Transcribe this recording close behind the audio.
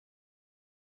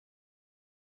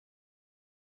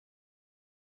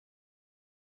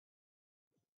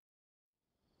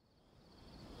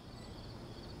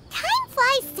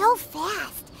so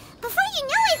fast. Before you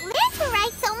know it, Lantern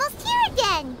Rite's almost here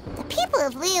again. The people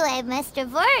of Liyue must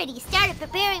have already started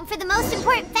preparing for the most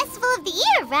important festival of the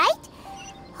year, right?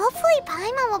 Hopefully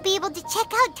Paimon will be able to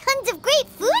check out tons of great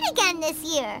food again this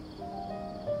year.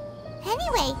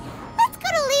 Anyway, let's go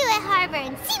to Liyue Harbor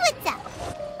and see what's up.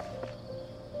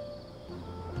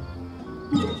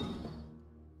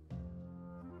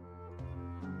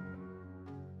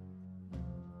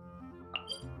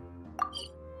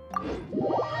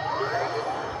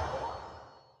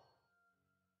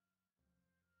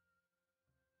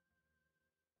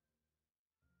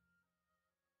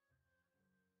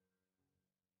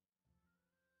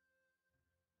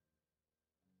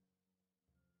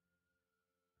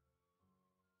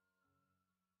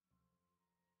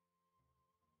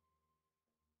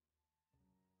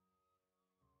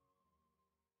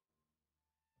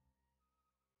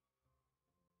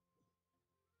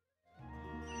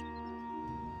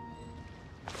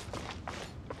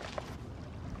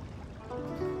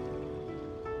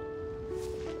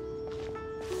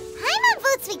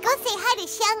 We go say hi to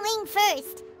Xiangling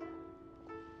first.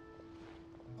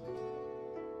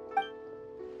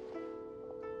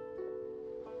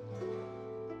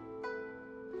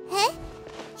 Huh?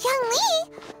 Xiangling?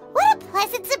 What a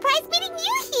pleasant surprise meeting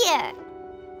you here!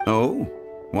 Oh?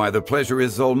 Why, the pleasure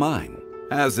is all mine,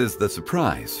 as is the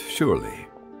surprise, surely.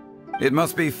 It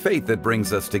must be fate that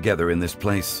brings us together in this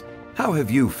place. How have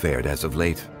you fared as of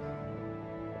late?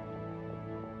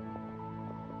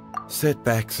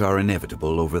 Setbacks are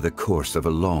inevitable over the course of a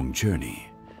long journey.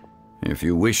 If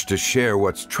you wish to share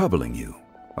what's troubling you,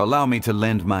 allow me to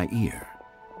lend my ear.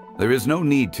 There is no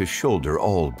need to shoulder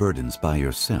all burdens by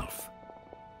yourself.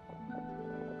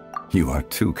 You are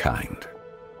too kind.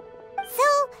 So,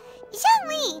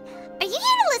 Xiangling, are you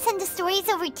here to listen to stories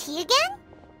over tea again?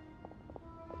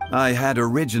 I had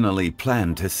originally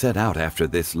planned to set out after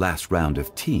this last round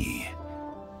of tea.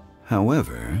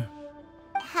 However...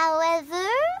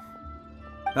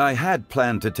 I had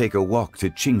planned to take a walk to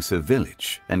Chimes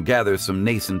village and gather some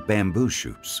nascent bamboo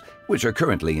shoots, which are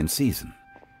currently in season.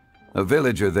 A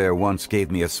villager there once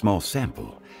gave me a small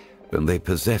sample, and they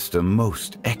possessed a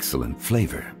most excellent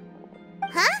flavor.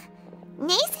 Huh?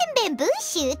 Nascent bamboo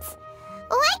shoots?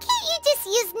 Why can't you just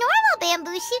use normal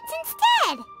bamboo shoots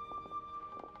instead?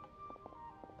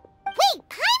 Wait,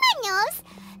 Paimon knows!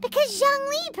 Because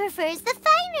Xiangling prefers the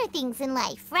finer things in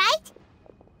life, right?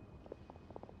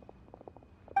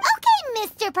 Okay,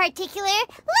 Mr. Particular,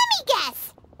 let me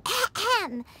guess.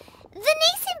 Ahem. The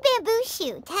nascent bamboo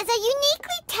shoot has a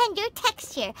uniquely tender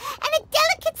texture and a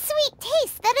delicate sweet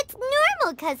taste that its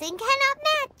normal cousin cannot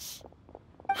match.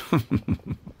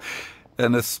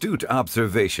 An astute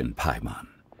observation, Paimon.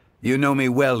 You know me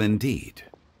well indeed.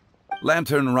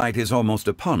 Lantern Rite is almost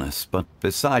upon us, but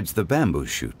besides the bamboo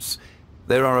shoots,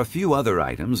 there are a few other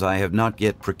items I have not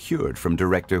yet procured from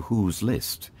Director Hu's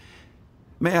list.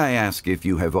 May I ask if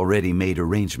you have already made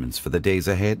arrangements for the days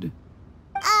ahead?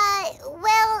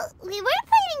 Well, we were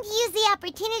planning to use the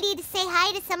opportunity to say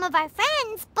hi to some of our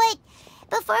friends, but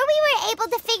before we were able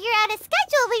to figure out a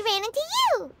schedule, we ran into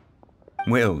you.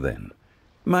 Well then,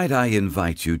 might I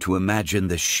invite you to imagine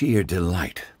the sheer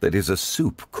delight that is a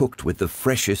soup cooked with the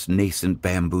freshest nascent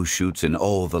bamboo shoots in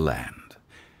all the land.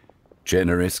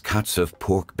 Generous cuts of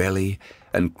pork belly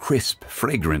and crisp,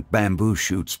 fragrant bamboo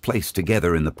shoots placed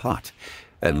together in the pot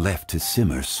and left to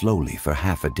simmer slowly for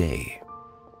half a day.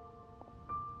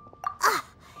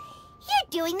 You're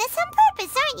doing this on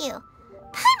purpose, aren't you?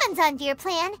 Paimon's onto your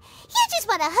plan. You just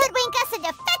want to hoodwink us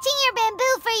into fetching your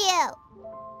bamboo for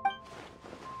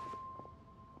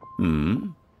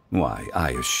you. Why,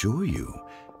 I assure you,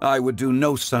 I would do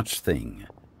no such thing.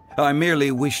 I merely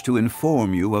wish to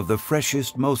inform you of the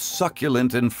freshest, most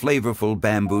succulent and flavorful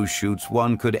bamboo shoots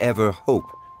one could ever hope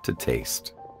to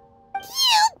taste.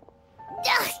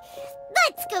 Ugh,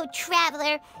 let's go,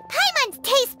 Traveler. Paimon's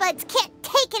taste buds can't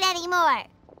take it anymore.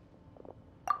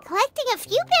 Collecting a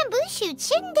few bamboo shoots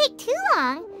shouldn't take too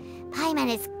long. Paimon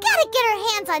has got to get her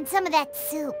hands on some of that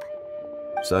soup.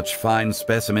 Such fine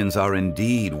specimens are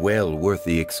indeed well worth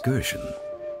the excursion.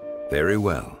 Very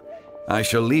well. I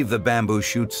shall leave the bamboo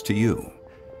shoots to you.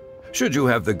 Should you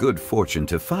have the good fortune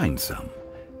to find some,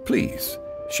 please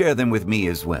share them with me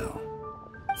as well.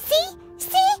 See?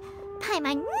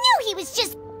 Paimon knew he was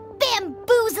just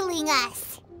bamboozling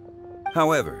us.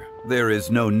 However, there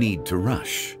is no need to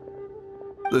rush.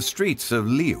 The streets of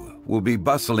Liyue will be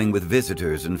bustling with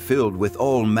visitors and filled with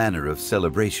all manner of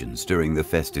celebrations during the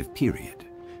festive period.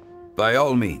 By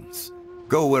all means,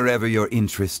 go wherever your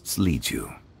interests lead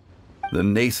you. The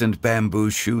nascent bamboo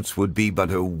shoots would be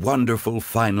but a wonderful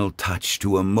final touch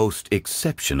to a most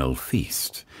exceptional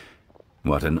feast.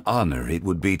 What an honor it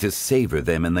would be to savor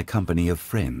them in the company of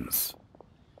friends.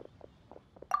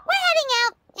 We're heading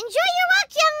out. Enjoy your walk,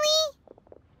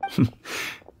 Young Lee.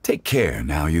 Take care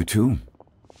now, you two.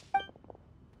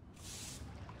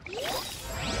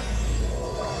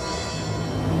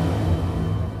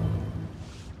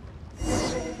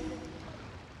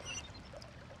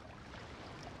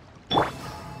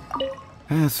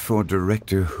 As for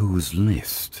Director Who's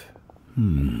list,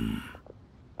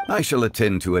 I shall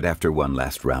attend to it after one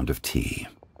last round of tea.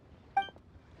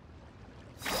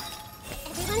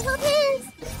 Everyone hold hands.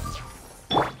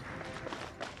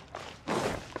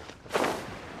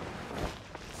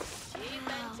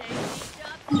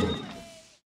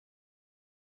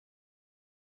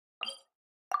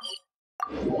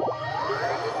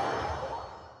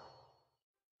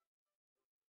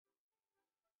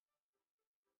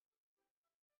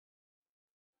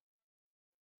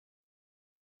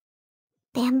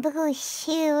 Bamboo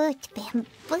shoot,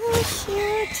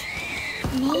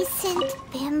 nascent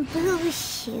bamboo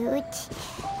shoot.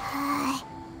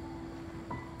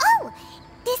 Oh,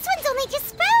 this one's only just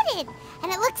sprouted,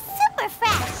 and it looks super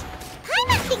fresh.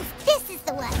 Paimon thinks this is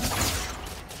the one.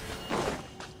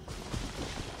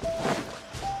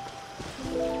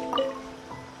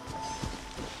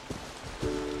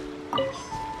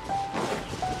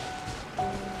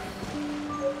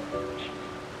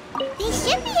 These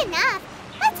should be enough.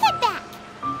 Let's head back.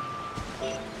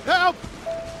 Help!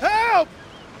 Help!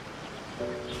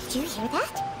 Did you hear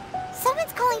that?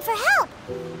 Someone's calling for help.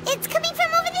 It's coming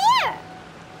from over there.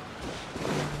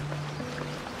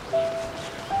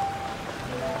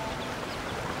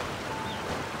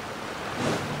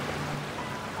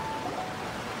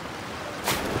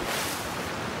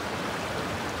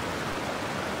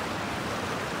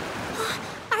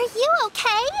 Are you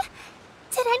okay?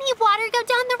 Did any water go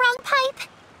down the wrong pipe?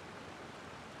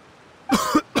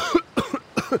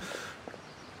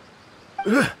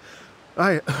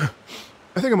 I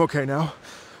think I'm okay now.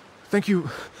 Thank you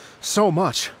so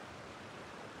much.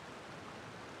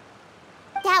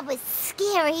 That was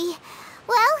scary.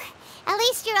 Well, at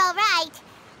least you're all right.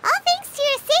 All thanks to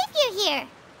your savior here.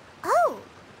 Oh,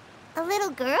 a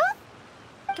little girl?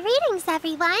 Greetings,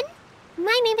 everyone.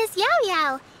 My name is Yao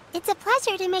Yao. It's a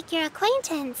pleasure to make your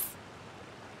acquaintance.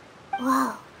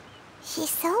 Whoa, she's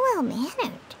so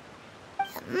well-mannered.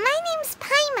 My name's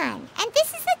Paimon, and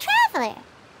this is the Traveler.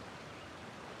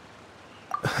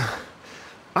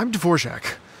 I'm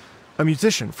Dvorak, a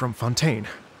musician from Fontaine.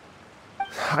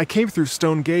 I came through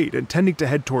Stone Gate intending to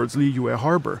head towards Liyue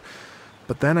Harbor,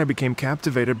 but then I became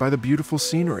captivated by the beautiful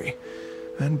scenery,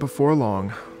 and before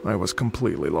long, I was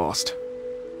completely lost.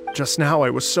 Just now,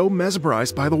 I was so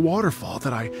mesmerized by the waterfall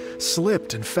that I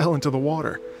slipped and fell into the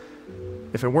water.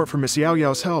 If it weren't for Miss Yao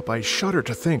Yao's help, I shudder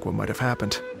to think what might have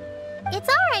happened. It's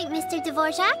all right, Mr.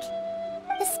 Dvorak.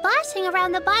 The splashing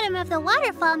around the bottom of the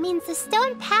waterfall means the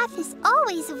stone path is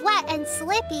always wet and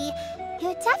slippy.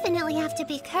 You definitely have to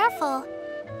be careful.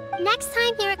 Next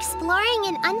time you're exploring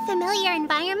an unfamiliar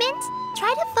environment,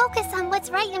 try to focus on what's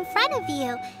right in front of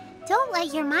you. Don't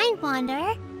let your mind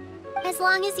wander. As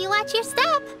long as you watch your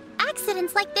step,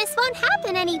 accidents like this won't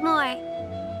happen anymore.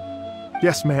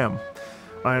 Yes, ma'am.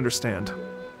 I understand.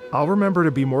 I'll remember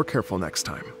to be more careful next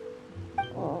time.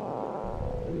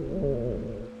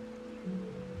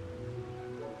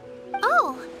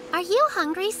 Oh, are you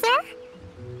hungry, sir?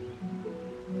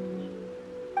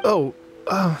 Oh,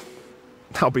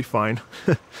 I'll be fine.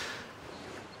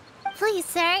 Please,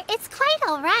 sir, it's quite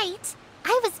all right.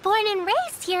 I was born and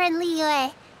raised here in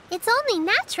Liyue. It's only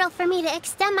natural for me to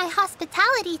extend my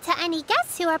hospitality to any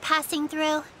guests who are passing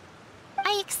through.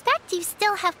 I expect you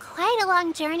still have quite a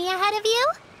long journey ahead of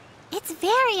you. It's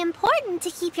very important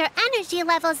to keep your energy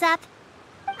levels up.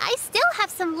 I still have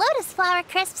some lotus flower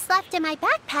crisps left in my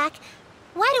backpack.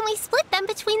 Why don't we split them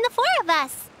between the four of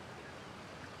us?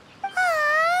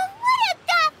 Aw, what a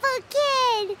thoughtful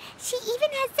kid! She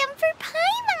even has some for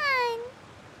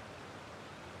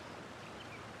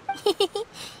Paimon!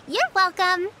 You're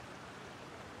welcome.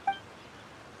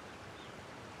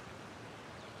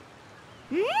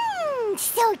 Mmm,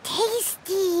 so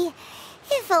tasty.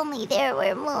 If only there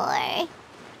were more.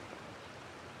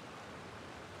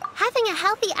 Having a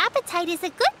healthy appetite is a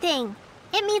good thing.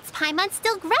 It means Paimon's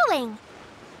still growing.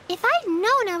 If I'd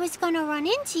known I was going to run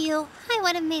into you, I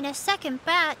would have made a second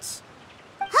batch.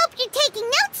 Hope you're taking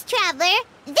notes, Traveler.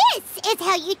 This is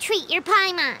how you treat your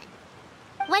Paimon.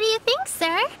 What do you think,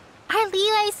 sir? Are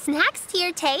Liyue's snacks to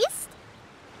your taste?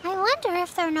 I wonder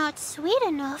if they're not sweet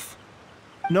enough.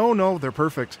 No, they're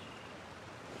perfect.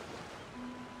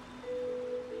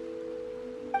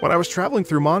 When I was traveling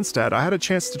through Mondstadt, I had a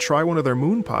chance to try one of their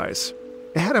moon pies.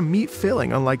 It had a meat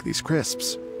filling unlike these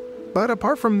crisps. But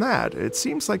apart from that, it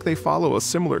seems like they follow a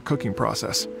similar cooking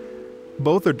process.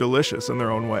 Both are delicious in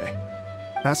their own way.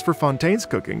 As for Fontaine's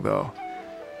cooking, though,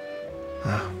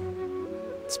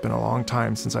 it's been a long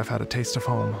time since I've had a taste of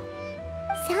home.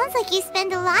 Sounds like you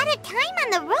spend a lot of time on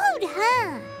the road,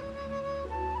 huh?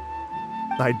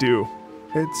 I do.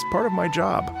 It's part of my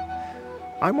job.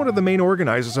 I'm one of the main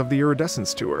organizers of the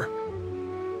Iridescence Tour.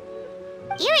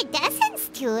 Iridescence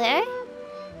Tour?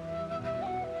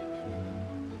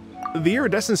 The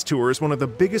Iridescence Tour is one of the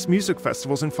biggest music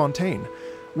festivals in Fontaine.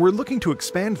 We're looking to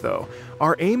expand, though.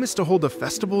 Our aim is to hold a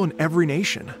festival in every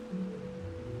nation.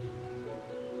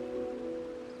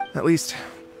 At least,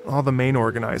 all the main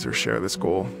organizers share this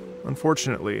goal.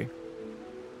 Unfortunately,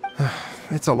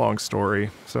 it's a long story,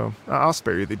 so I'll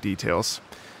spare you the details.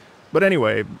 But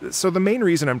anyway, so the main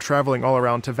reason I'm traveling all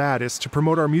around Tavad is to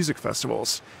promote our music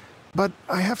festivals. But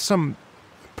I have some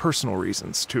personal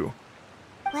reasons, too.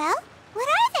 Well, what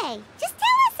are they? Just tell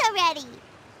us already.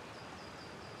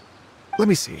 Let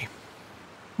me see.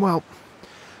 Well,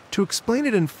 to explain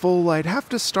it in full, I'd have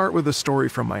to start with a story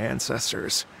from my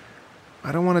ancestors.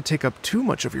 I don't want to take up too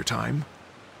much of your time.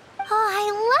 Oh,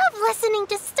 I love listening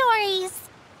to stories.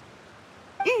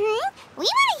 We want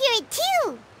to hear it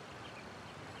too.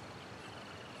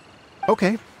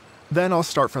 Okay, then I'll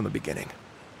start from the beginning.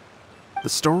 The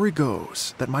story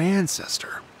goes that my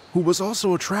ancestor, who was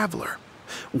also a traveler,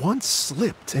 once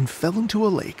slipped and fell into a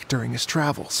lake during his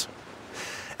travels.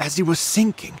 As he was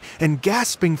sinking and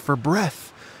gasping for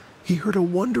breath, he heard a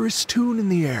wondrous tune in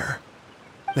the air.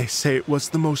 They say it was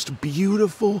the most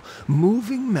beautiful,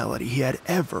 moving melody he had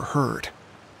ever heard.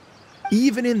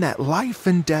 Even in that life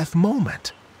and death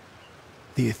moment,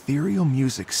 the ethereal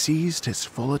music seized his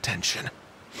full attention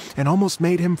and almost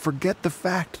made him forget the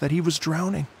fact that he was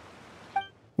drowning.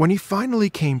 When he finally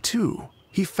came to,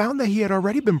 he found that he had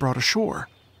already been brought ashore.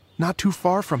 Not too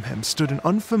far from him stood an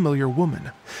unfamiliar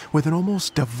woman with an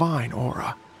almost divine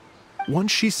aura.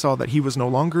 Once she saw that he was no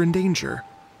longer in danger,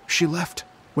 she left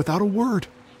without a word.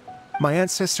 My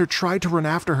ancestor tried to run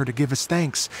after her to give his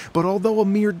thanks, but although a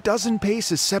mere dozen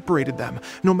paces separated them,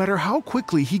 no matter how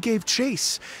quickly he gave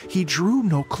chase, he drew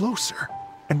no closer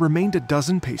and remained a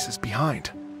dozen paces behind.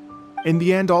 In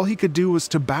the end, all he could do was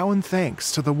to bow in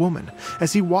thanks to the woman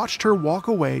as he watched her walk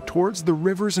away towards the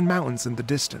rivers and mountains in the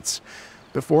distance,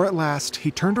 before at last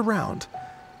he turned around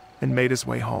and made his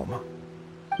way home.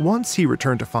 Once he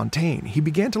returned to Fontaine, he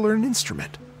began to learn an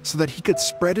instrument so that he could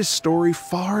spread his story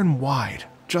far and wide,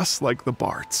 just like the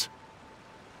bards.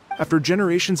 After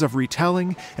generations of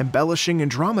retelling, embellishing,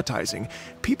 and dramatizing,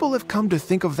 people have come to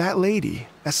think of that lady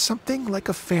as something like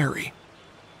a fairy.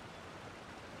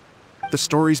 The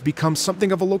story's become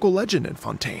something of a local legend in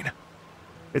Fontaine.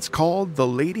 It's called the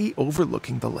Lady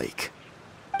Overlooking the Lake.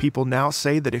 People now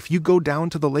say that if you go down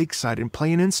to the lakeside and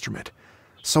play an instrument,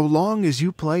 so long as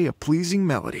you play a pleasing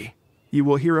melody, you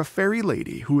will hear a fairy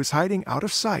lady who is hiding out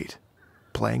of sight,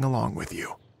 playing along with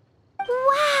you.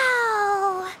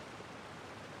 Wow!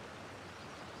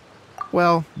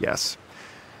 Well, yes.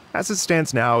 As it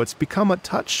stands now, it's become a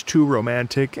touch too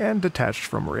romantic and detached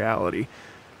from reality.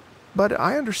 But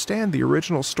I understand the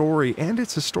original story and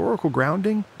its historical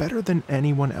grounding better than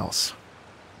anyone else.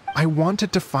 I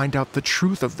wanted to find out the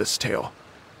truth of this tale.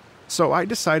 So I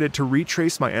decided to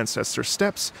retrace my ancestors'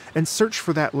 steps and search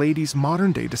for that lady's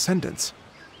modern-day descendants.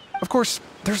 Of course,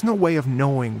 there's no way of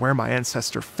knowing where my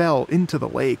ancestor fell into the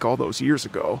lake all those years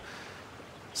ago.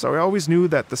 So I always knew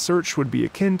that the search would be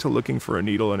akin to looking for a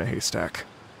needle in a haystack.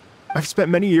 I've spent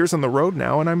many years on the road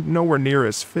now, and I'm nowhere near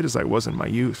as fit as I was in my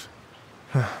youth.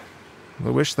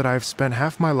 The wish that I've spent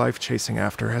half my life chasing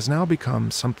after has now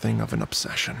become something of an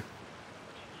obsession.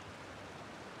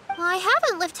 Well, I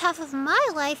haven't lived half of my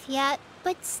life yet,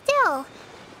 but still,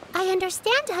 I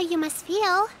understand how you must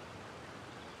feel.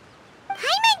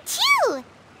 Paimon too!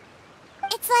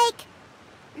 It's like...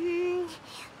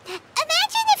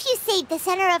 imagine if you saved the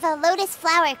center of a lotus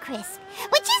flower crisp,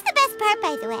 which is the best part,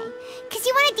 by the way, because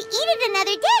you wanted to eat it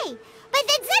another day. But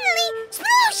then suddenly,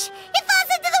 sploosh! It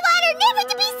falls into the water, never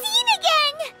to be seen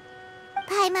again!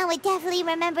 Paimon would definitely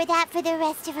remember that for the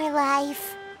rest of her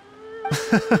life.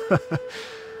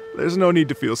 There's no need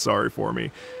to feel sorry for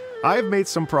me. I've made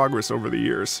some progress over the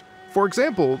years. For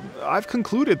example, I've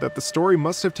concluded that the story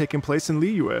must have taken place in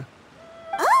Liyue.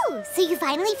 Oh, so you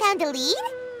finally found a lead?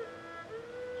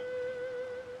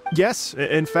 Yes,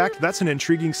 in fact, that's an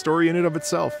intriguing story in and of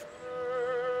itself.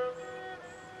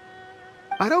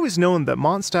 I'd always known that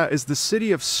Mondstadt is the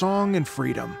city of song and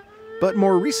freedom, but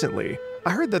more recently,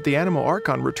 I heard that the Animal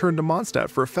Archon returned to Mondstadt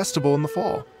for a festival in the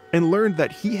fall, and learned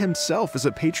that he himself is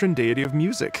a patron deity of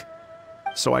music.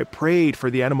 So I prayed for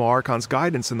the Animal Archon's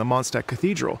guidance in the Mondstadt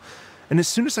Cathedral, and as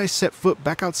soon as I set foot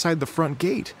back outside the front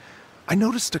gate, I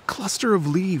noticed a cluster of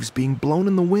leaves being blown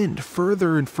in the wind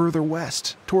further and further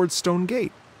west, towards Stone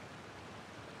Gate.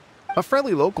 A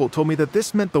friendly local told me that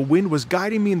this meant the wind was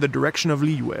guiding me in the direction of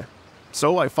Liyue,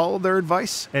 so I followed their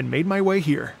advice and made my way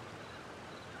here.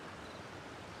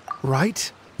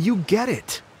 Right? You get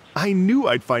it. I knew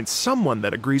I'd find someone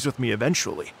that agrees with me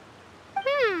eventually.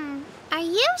 Are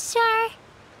you sure?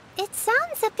 It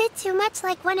sounds a bit too much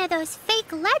like one of those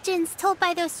fake legends told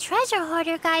by those treasure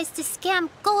hoarder guys to scam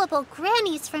gullible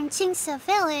grannies from Chingsa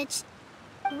Village.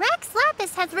 Rex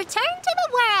Lapis has returned to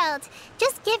the world.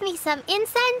 Just give me some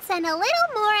incense and a little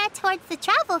more towards the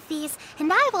travel fees,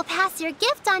 and I will pass your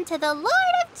gift on to the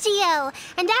Lord of Geo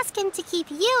and ask him to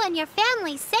keep you and your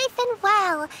family safe and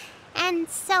well. And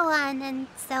so on and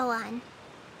so on.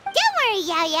 Don't worry,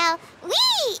 Yao-Yao.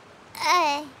 We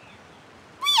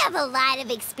have a lot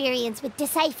of experience with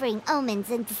deciphering omens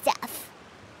and stuff.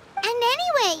 And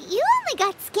anyway, you only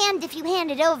got scammed if you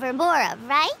handed over Mora,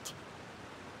 right?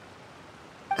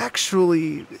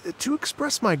 Actually, to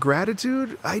express my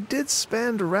gratitude, I did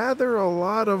spend rather a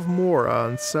lot of Mora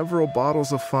on several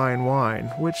bottles of fine wine,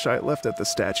 which I left at the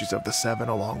Statues of the Seven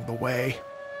along the way.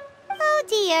 Oh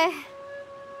dear.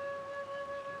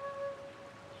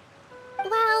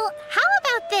 Well, how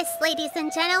about this, ladies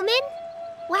and gentlemen?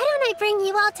 Why don't I bring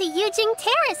you all to Yujing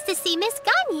Terrace to see Miss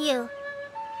Ganyu?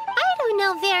 I don't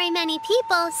know very many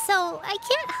people, so I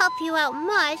can't help you out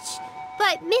much.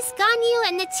 But Miss Ganyu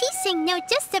and the Qixing know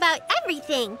just about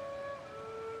everything.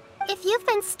 If you've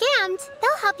been scammed,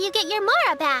 they'll help you get your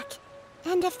Mora back.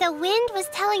 And if the wind was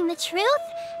telling the truth,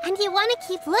 and you want to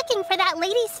keep looking for that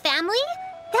lady's family,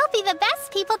 they'll be the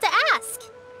best people to ask.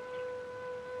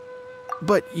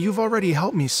 But you've already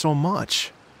helped me so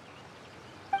much.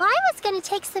 Well, I was going to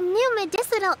take some new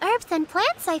medicinal herbs and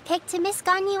plants I picked to Miss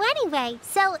Ganyu anyway,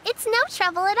 so it's no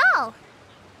trouble at all.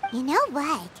 You know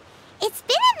what? It's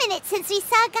been a minute since we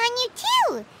saw Ganyu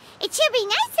too. It should be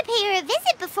nice to pay her a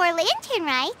visit before Lantern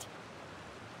Rite.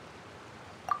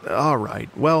 All right.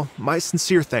 Well, my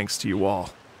sincere thanks to you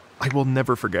all. I will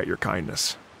never forget your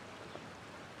kindness.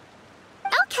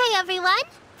 Okay, everyone.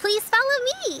 Please follow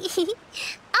me.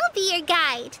 I'll be your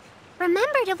guide.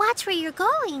 Remember to watch where you're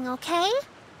going, okay?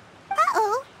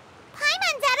 Uh-oh.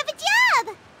 Paimon's out of a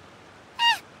job.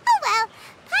 Oh well.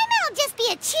 Paimon will just be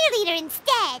a cheerleader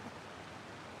instead.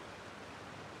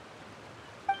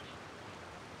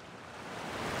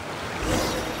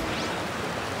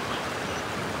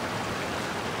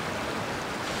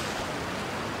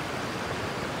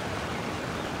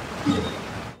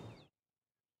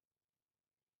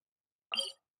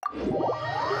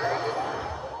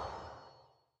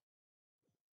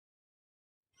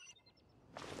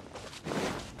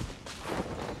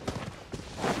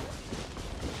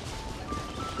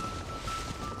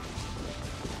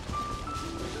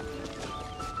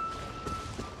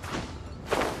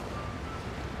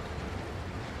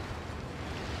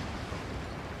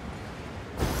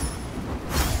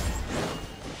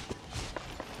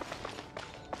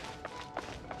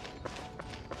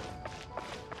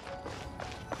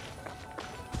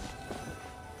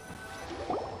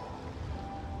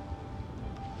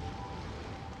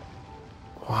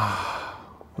 Wow,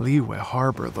 Liyue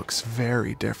Harbor looks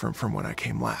very different from when I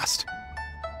came last.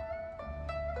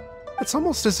 It's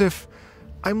almost as if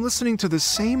I'm listening to the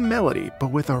same melody,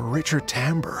 but with a richer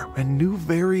timbre and new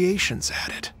variations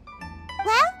added.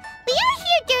 Well, we are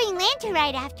here during Lantern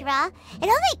Rite after all. It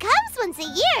only comes once a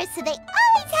year, so they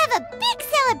always have a big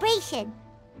celebration.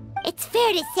 It's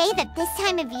fair to say that this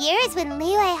time of year is when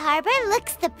Liyue Harbor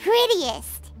looks the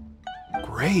prettiest.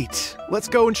 Great, let's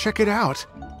go and check it out.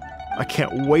 I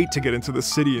can't wait to get into the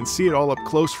city and see it all up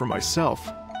close for myself.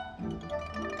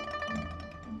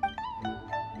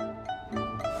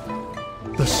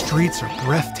 The streets are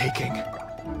breathtaking.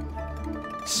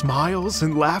 Smiles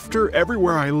and laughter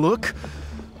everywhere I look.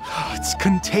 It's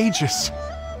contagious.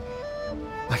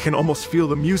 I can almost feel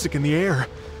the music in the air.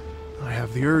 I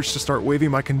have the urge to start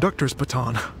waving my conductor's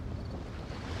baton.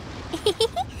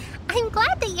 I'm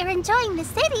glad that you're enjoying the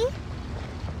city.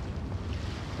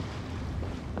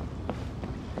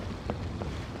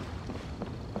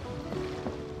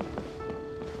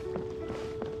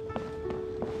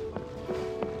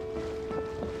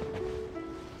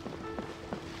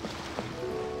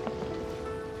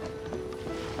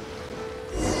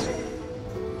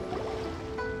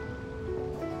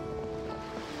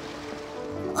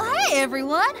 Hey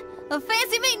everyone!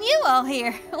 Fancy meeting you all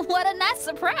here. What a nice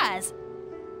surprise.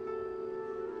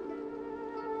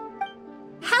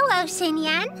 Hello,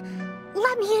 Xinyan.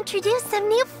 Let me introduce some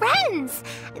new friends.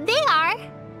 They are...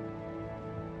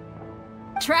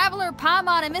 Traveler,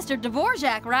 Paimon, and Mr.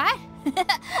 Dvorak, right?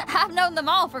 I've known them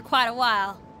all for quite a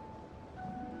while.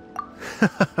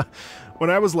 When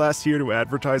I was last here to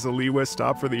advertise a Liyue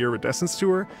stop for the Iridescence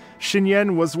Tour,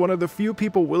 Xinyan was one of the few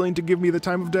people willing to give me the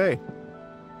time of day.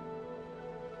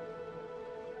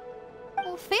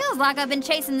 Well, feels like I've been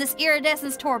chasing this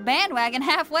Iridescence Tour bandwagon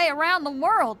halfway around the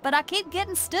world, but I keep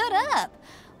getting stood up.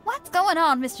 What's going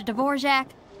on, Mr. Dvorak?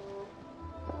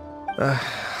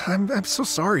 I'm so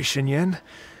sorry, Xinyan.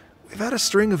 We've had a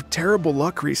string of terrible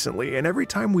luck recently, and every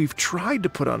time we've tried to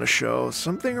put on a show,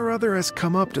 something or other has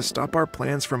come up to stop our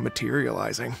plans from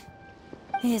materializing.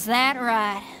 Is that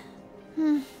right?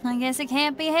 I guess it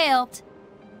can't be helped.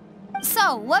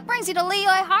 So, what brings you to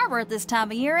Liyue Harbor at this time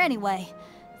of year anyway?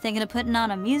 Thinking of putting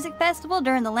on a music festival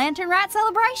during the Lantern Rite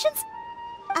celebrations?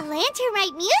 A Lantern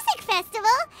Rite music festival?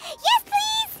 Yes,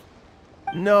 please!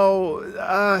 No,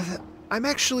 I'm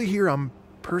actually here on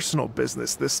personal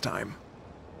business this time.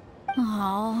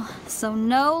 Oh, so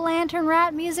no Lantern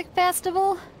Rite music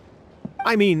festival?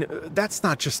 I mean, that's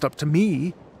not just up to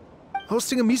me.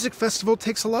 Hosting a music festival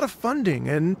takes a lot of funding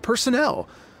and personnel.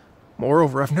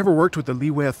 Moreover, I've never worked with the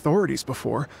Liyue authorities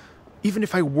before. Even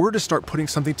if I were to start putting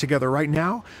something together right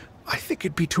now, I think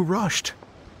it'd be too rushed.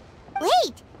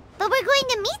 Wait, but we're going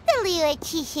to meet the Liyue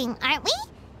Qixing, aren't we?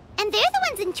 And they're the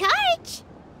ones in charge.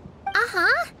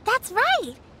 Uh-huh, that's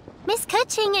right. Miss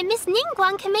Keqing and Miss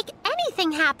Ningguang can make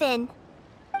anything happen.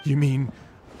 You mean...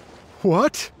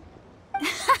 what?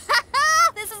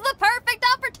 This is the perfect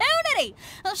opportunity!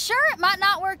 Well, sure, it might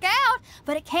not work out,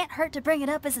 but it can't hurt to bring it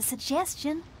up as a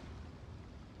suggestion.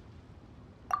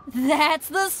 That's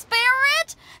the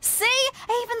spirit! See?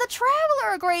 Even the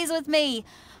Traveler agrees with me.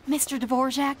 Mr.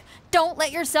 Dvorak, don't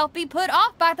let yourself be put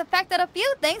off by the fact that a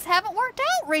few things haven't worked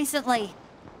out recently.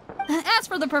 As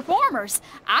for the performers,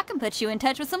 I can put you in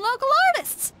touch with some local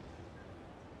artists.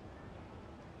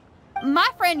 My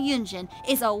friend Yunjin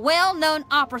is a well-known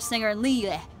opera singer in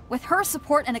Liyue. With her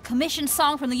support and a commissioned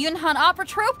song from the Yunhan Opera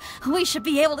Troupe, we should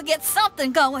be able to get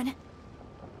something going.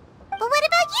 But what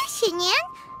about you,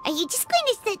 Xinyan? Are you just going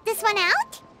to sit this one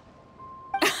out?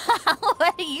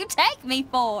 What do you take me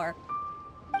for?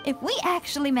 If we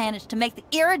actually managed to make the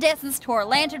Iridescence Tour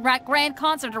Lantern Rite Grand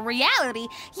Concert a reality,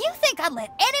 you think I'd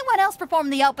let anyone else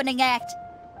perform the opening act?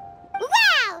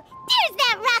 Wow! There's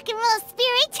that rock and roll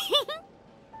spirit!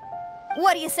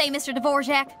 What do you say, Mr.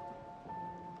 Dvorak?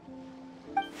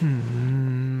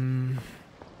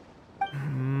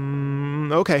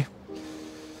 Okay.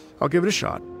 I'll give it a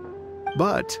shot.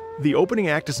 But the opening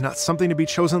act is not something to be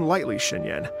chosen lightly,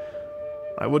 Xinyan.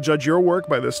 I will judge your work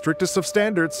by the strictest of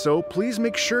standards, so please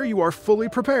make sure you are fully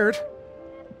prepared.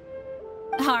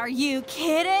 Are you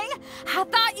kidding? I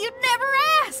thought you'd never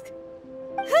ask.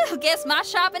 Whew, guess my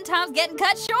shopping time's getting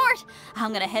cut short.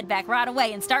 I'm gonna head back right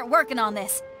away and start working on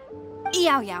this.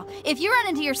 Yao Yao, if you run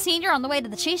into your senior on the way to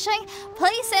the Qixing,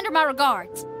 please send her my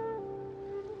regards.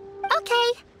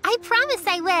 Okay, I promise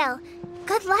I will.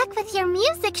 Good luck with your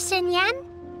music, Xinyan.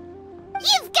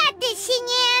 You've got this,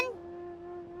 Xinyan!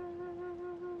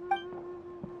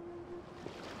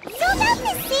 So about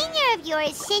the senior of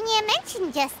yours Xinyan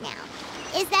mentioned just now,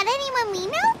 is that anyone we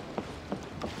know?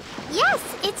 Yes,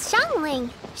 it's Xiangling.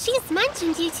 She's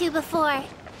mentioned you two before.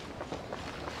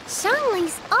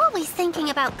 Xiangling's always thinking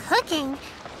about cooking.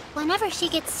 Whenever she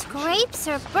gets scrapes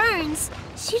or burns,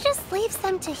 she just leaves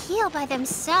them to heal by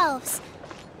themselves.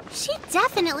 She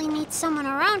definitely needs someone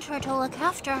around her to look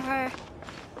after her.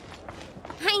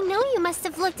 I know you must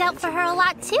have looked out for her a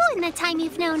lot too in the time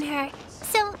you've known her.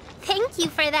 So, thank you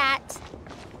for that.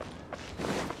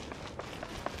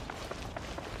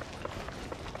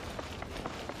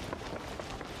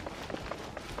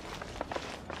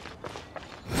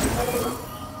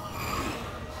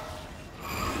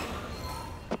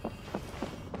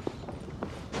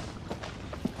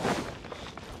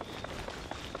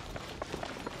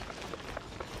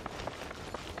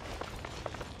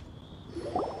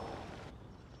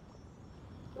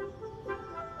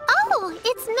 Oh,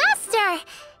 it's Master!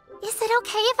 Is it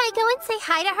okay if I go and say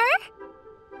hi to her?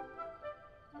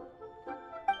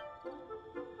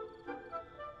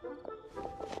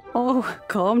 Oh,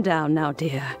 calm down now,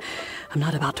 dear. I'm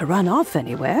not about to run off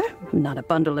anywhere. I'm not a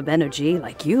bundle of energy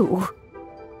like you.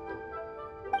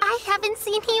 I haven't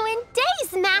seen you in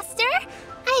days, Master!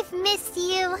 I've missed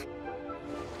you.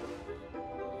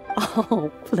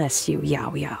 Oh, bless you,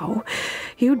 Yao Yao.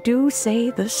 You do say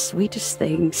the sweetest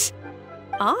things.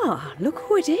 Ah, look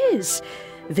who it is.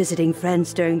 Visiting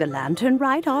friends during the Lantern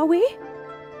Rite, are we?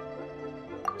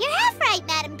 You're half right,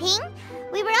 Madam Ping.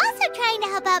 We were also trying to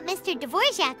help out Mr.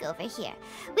 Dvorak over here.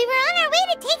 We were on our way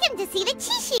to take him to see the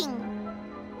Qixing.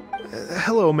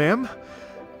 Hello, ma'am.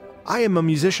 I am a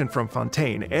musician from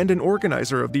Fontaine and an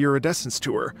organizer of the Iridescence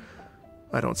Tour.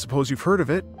 I don't suppose you've heard of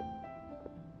it.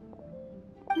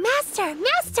 Master!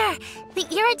 The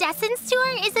Iridescence Tour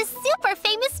is a super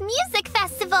famous music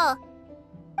festival!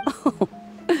 Oh,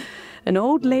 an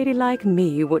old lady like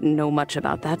me wouldn't know much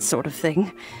about that sort of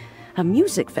thing. A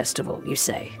music festival, you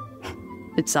say?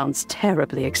 It sounds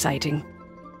terribly exciting.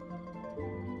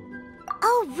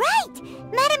 Oh, right!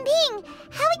 Madam Bing,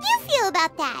 how would you feel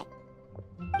about that?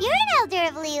 You're an elder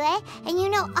of Liyue, and you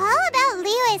know all about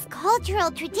Liyue's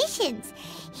cultural traditions.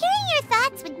 Hearing your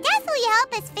thoughts would definitely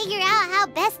help us figure out how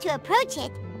best to approach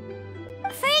it.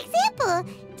 For example,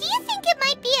 do you think it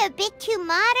might be a bit too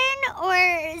modern, or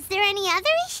is there any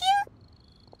other issue?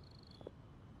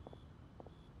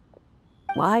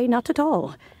 Why, not at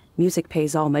all. Music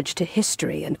pays homage to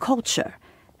history and culture,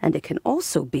 and it can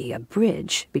also be a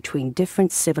bridge between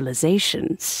different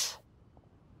civilizations.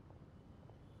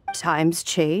 Times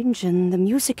change, and the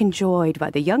music enjoyed by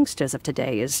the youngsters of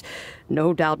today is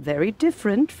no doubt very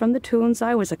different from the tunes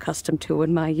I was accustomed to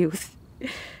in my youth.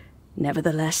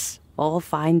 Nevertheless, all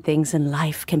fine things in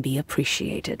life can be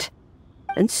appreciated.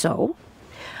 And so,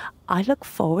 I look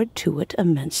forward to it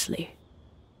immensely.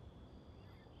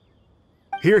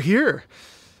 Hear, hear.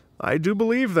 I do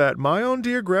believe that, my own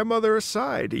dear grandmother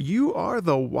aside, you are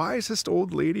the wisest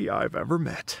old lady I've ever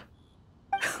met.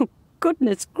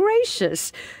 Goodness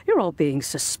gracious! You're all being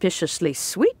suspiciously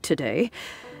sweet today.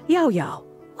 Yao Yao,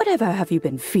 whatever have you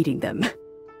been feeding them?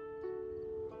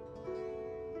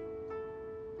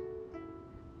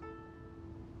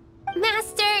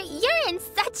 Master, you're in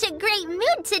such a great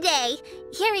mood today.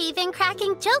 You're even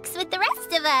cracking jokes with the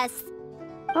rest of us.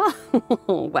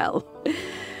 Oh, well,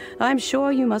 I'm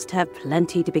sure you must have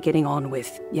plenty to be getting on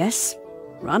with. Yes?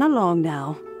 Run along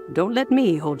now. Don't let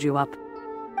me hold you up.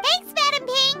 Thanks, Madam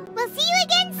Ping. We'll see you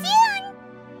again soon.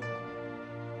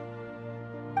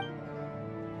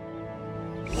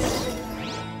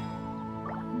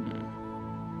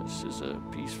 This is a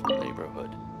peaceful neighborhood.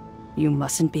 You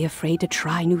mustn't be afraid to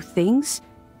try new things.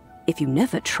 If you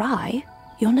never try,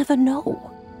 you'll never know.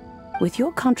 With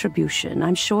your contribution,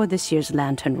 I'm sure this year's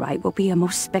Lantern Rite will be a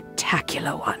most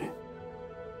spectacular one.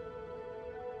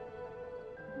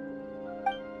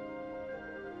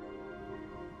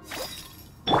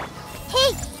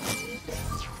 Hey!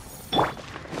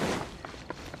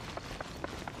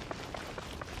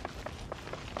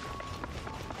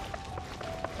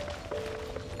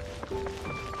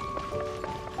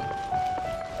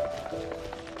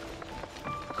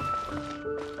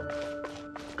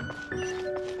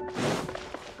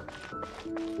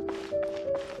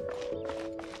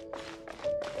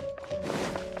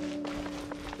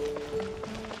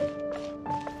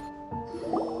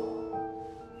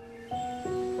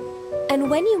 And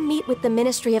when you meet with the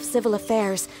Ministry of Civil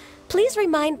Affairs, please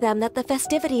remind them that the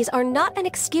festivities are not an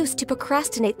excuse to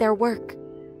procrastinate their work.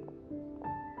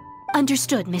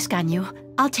 Understood, Miss Ganyu.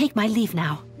 I'll take my leave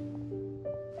now.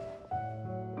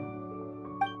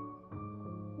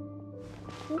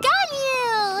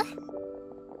 Ganyu!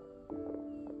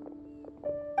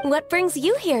 What brings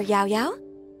you here, Yao Yao?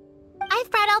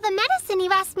 I've brought all the medicine you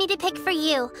asked me to pick for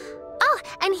you. Oh,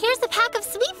 and here's a pack of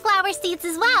sweet flower seeds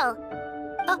as well.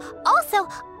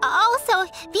 Also,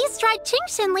 these dried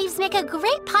Genshin leaves make a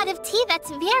great pot of tea that's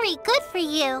very good for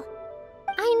you.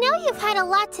 I know you've had a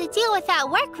lot to deal with at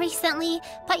work recently,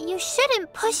 but you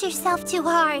shouldn't push yourself too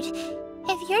hard.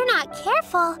 If you're not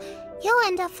careful, you'll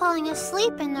end up falling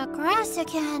asleep in the grass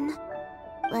again.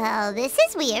 Well, this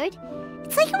is weird.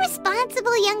 It's like a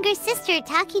responsible younger sister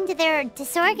talking to their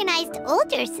disorganized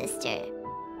older sister.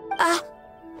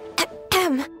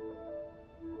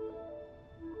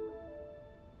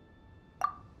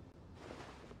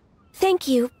 Thank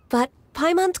you, but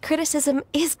Paimon's criticism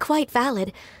is quite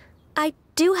valid. I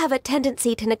do have a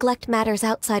tendency to neglect matters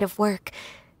outside of work,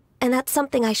 and that's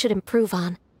something I should improve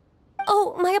on.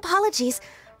 Oh, my apologies.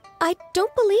 I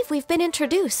don't believe we've been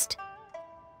introduced.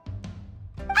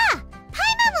 Ah!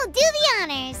 Paimon will do the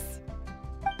honors!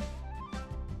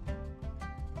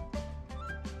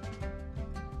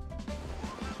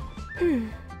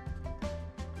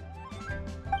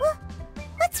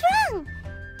 What's wrong?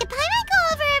 Did Paimon go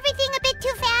over everything a bit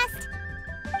too fast?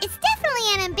 It's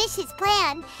definitely an ambitious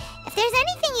plan. If there's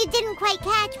anything you didn't quite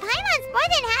catch, Paimon's more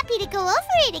than happy to go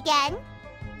over it again.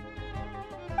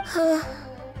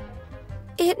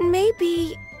 It may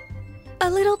be a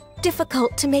little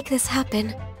difficult to make this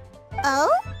happen.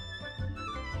 Oh?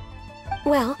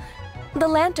 Well, the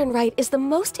Lantern Rite is the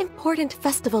most important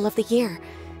festival of the year.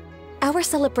 our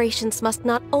celebrations must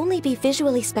not only be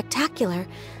visually spectacular,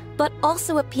 but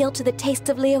also appeal to the tastes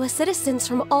of Liyue citizens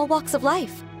from all walks of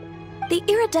life. The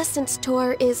Iridescence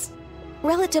Tour is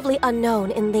relatively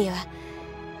unknown in Liyue.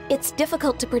 It's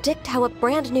difficult to predict how a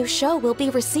brand new show will be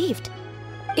received.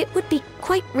 It would be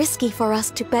quite risky for us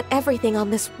to bet everything on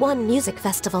this one music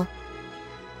festival.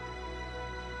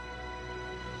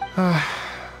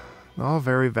 All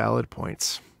very valid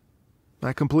points.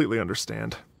 I completely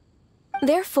understand.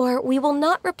 Therefore, we will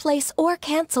not replace or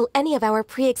cancel any of our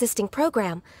pre-existing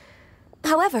program.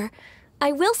 However,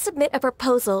 I will submit a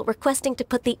proposal requesting to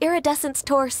put the Iridescence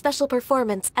Tour special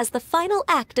performance as the final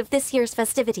act of this year's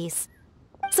festivities.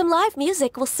 Some live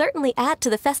music will certainly add to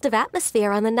the festive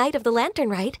atmosphere on the night of the Lantern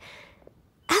Rite.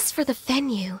 As for the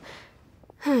venue...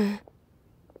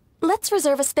 Let's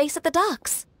reserve a space at the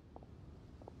docks.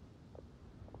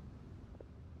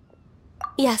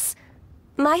 Yes,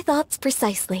 my thoughts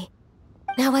precisely.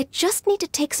 Now I just need to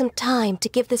take some time to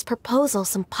give this proposal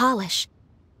some polish.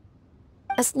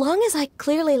 As long as I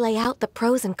clearly lay out the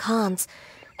pros and cons,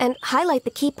 and highlight the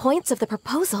key points of the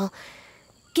proposal,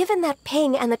 given that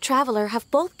Ping and the Traveler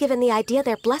have both given the idea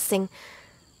their blessing,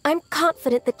 I'm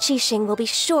confident that Qixing will be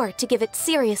sure to give it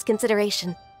serious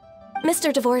consideration.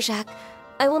 Mr. Dvorak,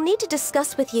 I will need to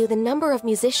discuss with you the number of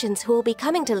musicians who will be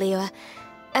coming to Liyue,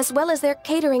 as well as their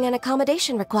catering and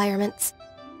accommodation requirements.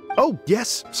 Oh,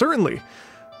 yes, certainly.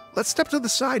 Let's step to the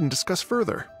side and discuss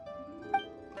further.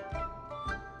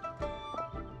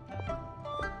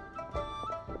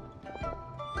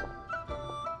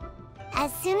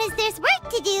 As soon as there's work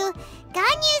to do,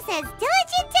 Ganyu's as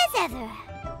diligent as ever.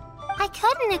 I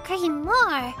couldn't agree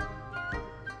more.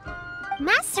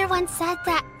 Master once said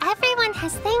that everyone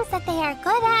has things that they are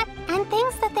good at and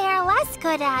things that they are less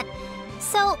good at.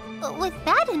 So, with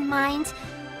that in mind,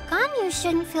 Ganyu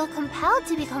shouldn't feel compelled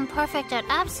to become perfect at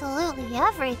absolutely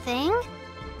everything.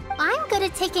 I'm good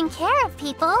at taking care of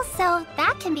people, so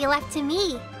that can be left to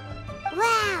me.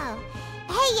 Wow!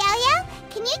 Hey, Yo-Yo,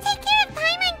 can you take care of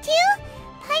Paimon too?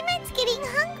 Paimon's getting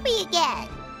hungry again.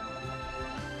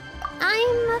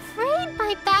 I'm afraid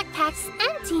my backpack's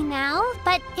empty now,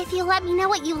 but if you let me know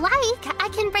what you like, I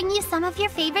can bring you some of your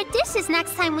favorite dishes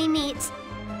next time we meet.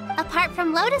 Apart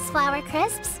from lotus flower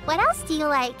crisps, what else do you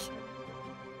like?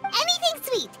 Anything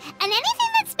sweet, and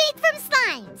anything that's made from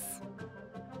slimes.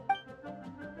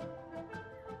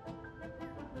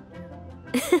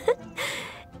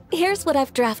 Here's what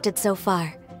I've drafted so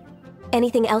far.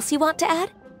 Anything else you want to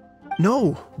add?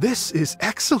 No, this is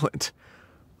excellent.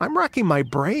 I'm racking my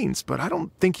brains, but I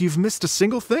don't think you've missed a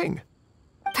single thing.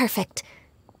 Perfect.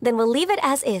 Then we'll leave it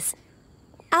as is.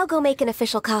 I'll go make an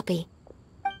official copy.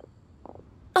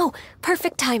 Oh,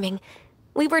 perfect timing.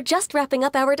 We were just wrapping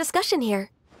up our discussion here.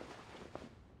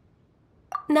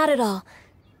 Not at all.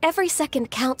 Every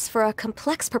second counts for a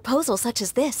complex proposal such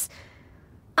as this.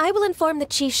 I will inform the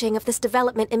Qixing of this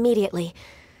development immediately.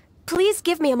 Please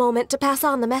give me a moment to pass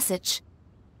on the message.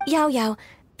 Yao Yao,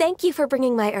 thank you for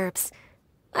bringing my herbs.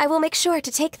 I will make sure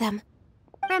to take them.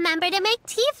 Remember to make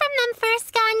tea from them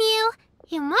first, Ganyu.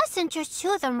 You mustn't just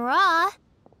chew them raw.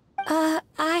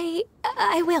 I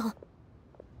will.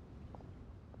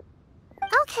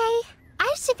 Okay,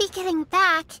 I should be getting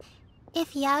back.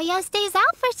 If Yao-Yao stays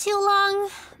out for too long,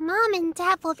 Mom and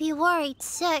Dad will be worried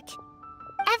sick.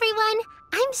 Everyone,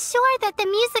 I'm sure that the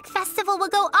music festival will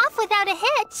go off without a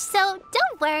hitch, so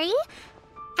don't worry.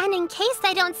 And in case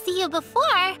I don't see you before,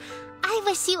 I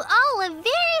wish you all a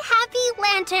very happy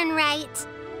Lantern Rite.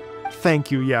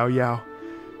 Thank you, Yao Yao.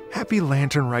 Happy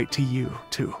Lantern Rite to you,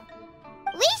 too.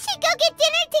 We should go get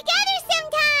dinner together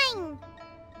sometime!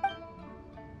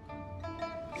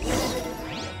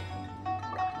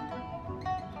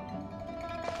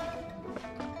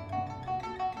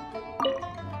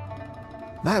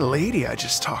 That lady I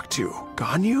just talked to,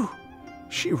 Ganyu,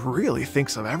 she really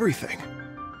thinks of everything.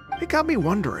 It got me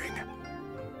wondering,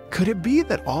 could it be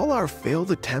that all our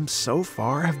failed attempts so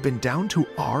far have been down to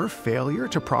our failure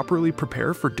to properly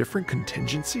prepare for different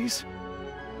contingencies?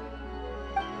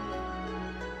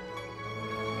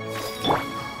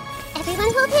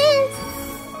 Everyone hold hands!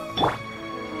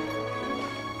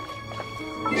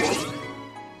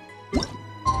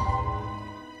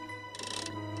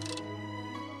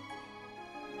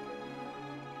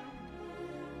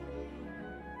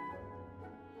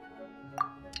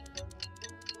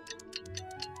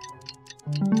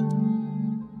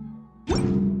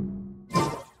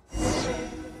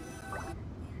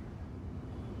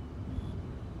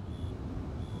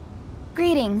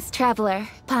 Greetings, Traveler,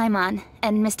 Paimon,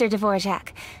 and Mr. Dvorak.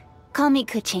 Call me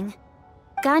Kuching.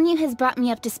 Ganyu has brought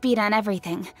me up to speed on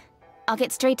everything. I'll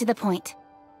get straight to the point.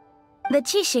 The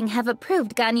Qixing have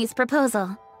approved Ganyu's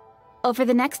proposal. Over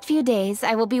the next few days,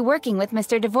 I will be working with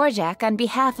Mr. Dvorak on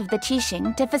behalf of the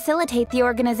Qixing to facilitate the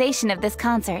organization of this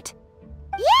concert.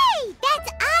 Yay!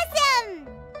 That's awesome!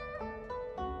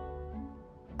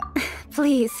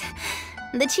 Please,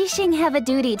 the Qixing have a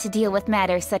duty to deal with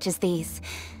matters such as these.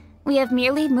 We have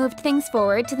merely moved things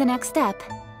forward to the next step.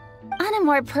 On a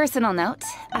more personal note,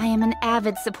 I am an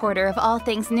avid supporter of all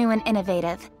things new and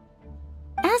innovative.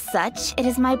 As such, it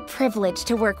is my privilege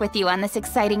to work with you on this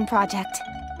exciting project.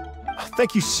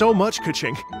 Thank you so much,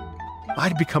 Keqing.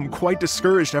 I'd become quite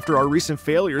discouraged after our recent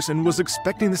failures and was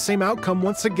expecting the same outcome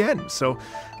once again, so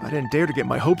I didn't dare to get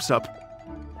my hopes up.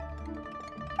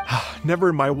 Never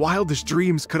in my wildest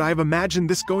dreams could I have imagined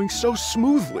this going so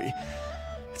smoothly.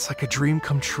 It's like a dream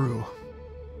come true.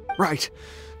 Right,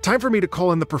 time for me to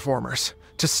call in the performers.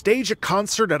 To stage a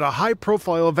concert at a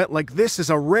high-profile event like this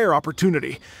is a rare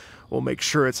opportunity. We'll make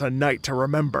sure it's a night to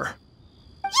remember.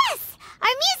 Yes! Our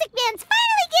music man's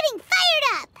finally getting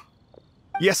fired up!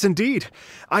 Yes, indeed.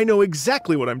 I know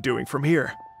exactly what I'm doing from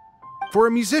here. For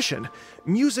a musician,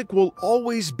 music will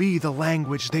always be the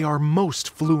language they are most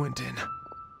fluent in.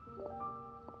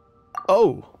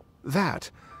 Oh,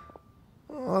 that.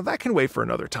 That can wait for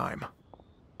another time.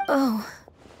 Oh.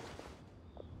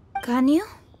 Ganyu?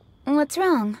 What's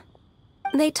wrong?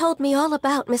 They told me all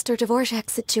about Mr.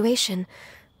 Dvorak's situation,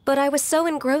 but I was so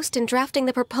engrossed in drafting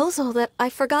the proposal that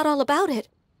I forgot all about it.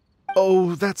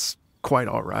 Oh, that's quite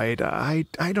all right. I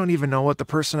don't even know what the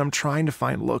person I'm trying to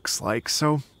find looks like,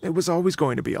 so it was always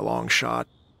going to be a long shot.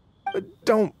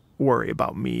 Don't worry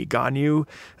about me, Ganyu.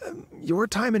 Your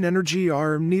time and energy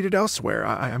are needed elsewhere.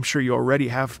 I'm sure you already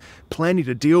have plenty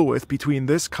to deal with between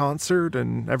this concert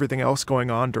and everything else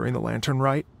going on during the Lantern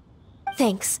Rite.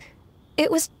 Thanks. It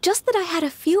was just that I had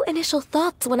a few initial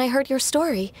thoughts when I heard your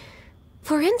story.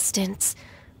 For instance,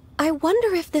 I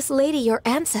wonder if this lady your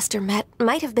ancestor met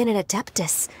might have been an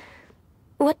Adeptus.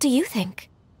 What do you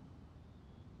think?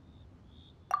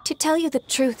 To tell you the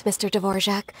truth, Mr.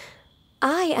 Dvorak,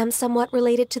 I am somewhat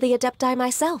related to the Adepti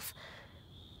myself.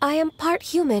 I am part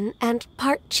human and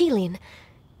part Qilin.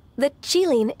 The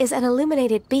Qilin is an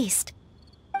illuminated beast.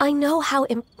 I know how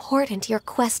important your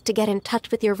quest to get in touch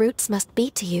with your roots must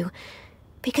be to you,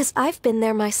 because I've been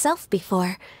there myself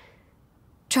before,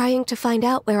 trying to find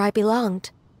out where I belonged.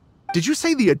 Did you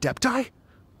say the Adepti?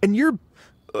 And you're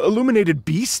illuminated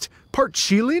beast? Part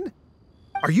Qilin?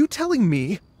 Are you telling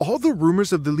me all the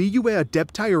rumors of the Liyue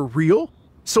Adepti are real?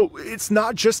 So it's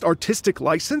not just artistic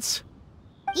license?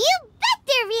 You bet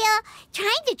they're real!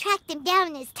 Trying to track them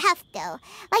down is tough, though.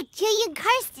 Like Julian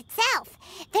Karst itself.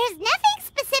 There's nothing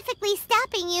specifically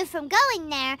stopping you from going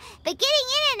there, but getting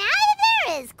in and out of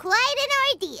there is quite an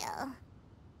ordeal.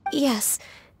 Yes.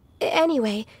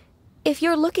 Anyway, if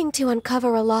you're looking to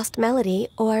uncover a lost melody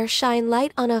or shine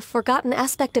light on a forgotten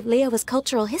aspect of Liyue's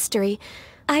cultural history,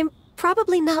 I'm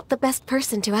probably not the best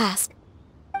person to ask.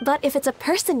 But if it's a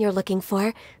person you're looking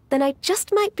for, then I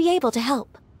just might be able to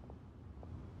help.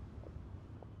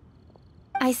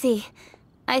 I see.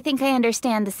 I think I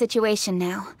understand the situation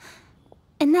now.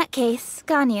 In that case,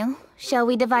 Ganyu, shall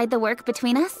we divide the work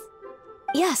between us?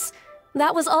 Yes,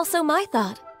 that was also my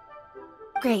thought.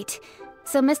 Great.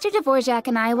 So Mr. Dvorak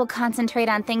and I will concentrate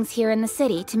on things here in the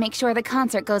city to make sure the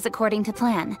concert goes according to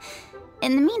plan.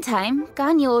 In the meantime,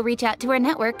 Ganyu will reach out to her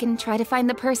network and try to find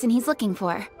the person he's looking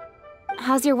for.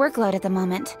 How's your workload at the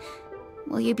moment?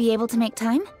 Will you be able to make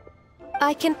time?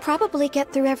 I can probably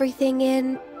get through everything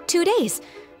in 2 days,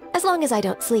 as long as I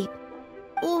don't sleep.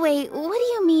 Wait, what do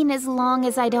you mean as long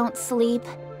as I don't sleep?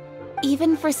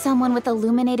 Even for someone with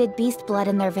illuminated beast blood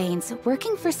in their veins,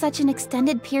 working for such an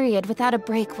extended period without a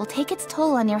break will take its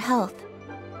toll on your health.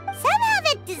 Somehow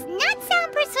that does not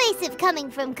sound persuasive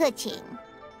coming from Keqing.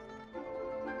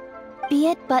 Be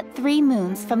it but 3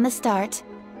 moons from the start,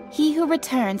 he who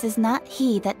returns is not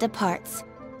he that departs.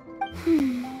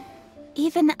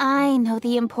 Even I know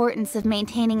the importance of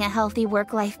maintaining a healthy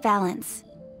work-life balance.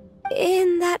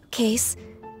 In that case,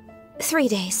 3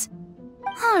 days.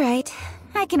 All right,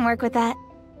 I can work with that.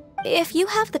 If you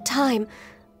have the time,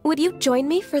 would you join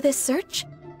me for this search?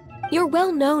 You're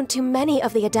well known to many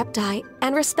of the Adepti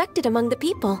and respected among the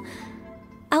people.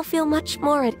 I'll feel much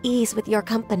more at ease with your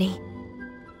company.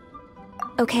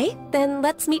 Okay, then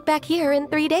let's meet back here in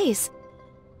 3 days.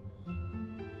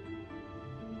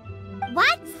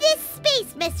 Watch this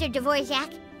space, Mr.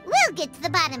 Dvorak. We'll get to the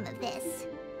bottom of this.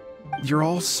 You're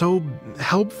all so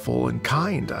helpful and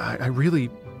kind.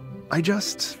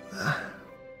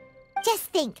 Just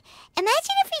think,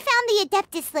 imagine if we found the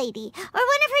Adeptus lady, or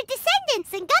one of her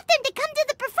descendants, and got them to come to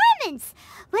the performance.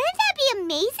 Wouldn't that be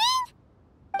amazing?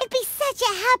 It'd be such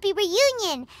a happy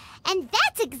reunion. And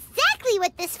that's exactly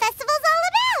what this festival's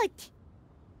all about.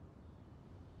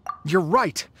 You're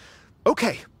right.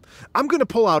 Okay, I'm gonna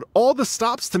pull out all the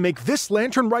stops to make this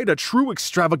Lantern Rite a true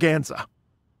extravaganza.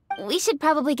 We should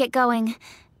probably get going.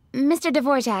 Mr.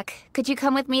 Dvorak, could you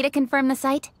come with me to confirm the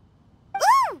site?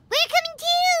 Ooh, we're coming too!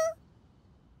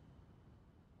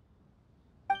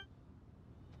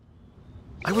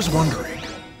 I was wondering,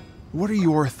 what are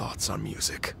your thoughts on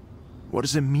music? What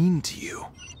does it mean to you?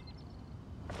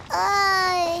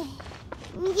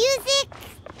 Music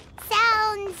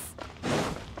sounds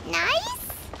nice?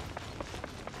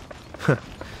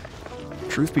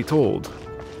 Truth be told,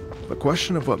 the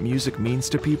question of what music means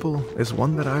to people is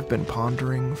one that I've been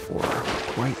pondering for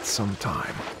quite some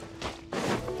time.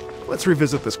 Let's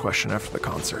revisit this question after the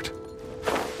concert.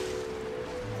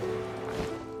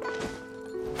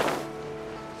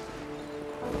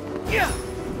 Yeah!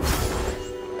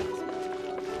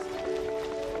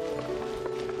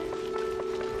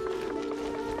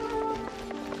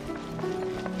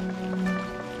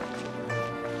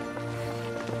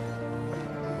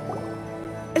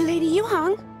 Lady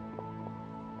Yuhang?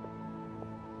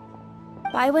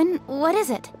 Baiwen, what is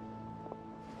it?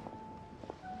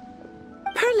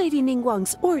 Per Lady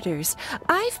Ningguang's orders,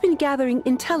 I've been gathering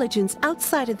intelligence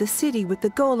outside of the city with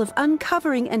the goal of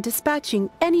uncovering and dispatching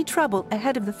any trouble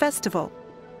ahead of the festival.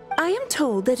 I am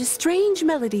told that a strange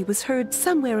melody was heard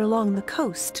somewhere along the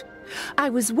coast. I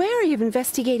was wary of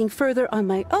investigating further on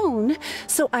my own,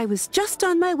 so I was just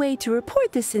on my way to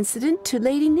report this incident to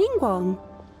Lady Ningguang.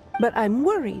 But I'm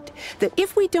worried that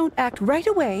if we don't act right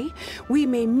away, we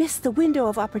may miss the window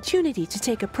of opportunity to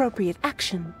take appropriate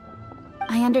action.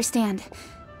 I understand.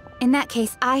 In that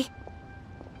case, Yeah,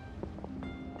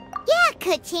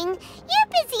 Kuching, you're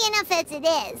busy enough as it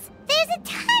is. There's a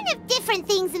ton of different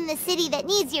things in the city that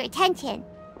needs your attention.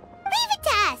 Leave it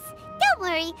to us. Don't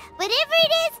worry. Whatever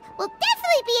it is, we'll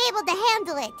definitely be able to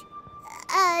handle it.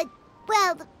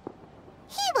 Well,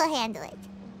 he will handle it.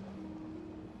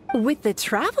 With the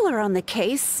Traveler on the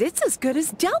case, it's as good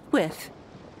as dealt with.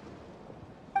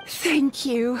 Thank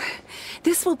you.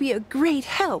 This will be a great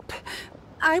help.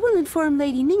 I will inform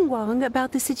Lady Ningguang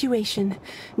about the situation.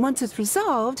 Once it's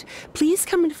resolved, please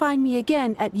come and find me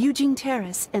again at Yujing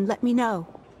Terrace and let me know.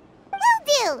 Will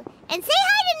do! And say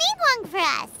hi to Ningguang for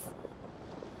us!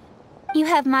 you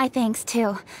have my thanks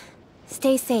too.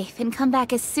 Stay safe and come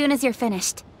back as soon as you're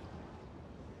finished.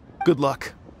 Good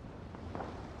luck.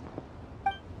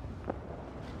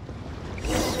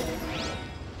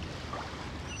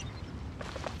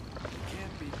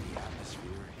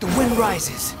 The wind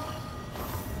rises.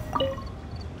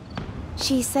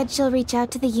 She said she'll reach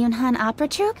out to the Yunhan Opera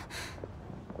Troupe?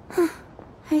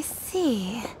 I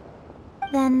see.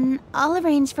 Then I'll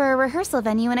arrange for a rehearsal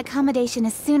venue and accommodation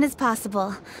as soon as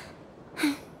possible.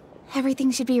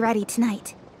 Everything should be ready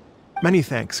tonight. Many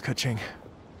thanks, Kuching.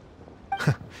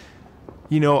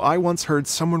 You know, I once heard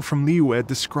someone from Liyue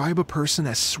describe a person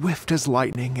as swift as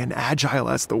lightning and agile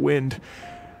as the wind.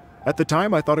 At the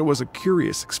time, I thought it was a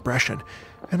curious expression,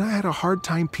 and I had a hard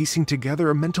time piecing together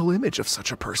a mental image of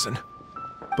such a person.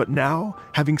 But now,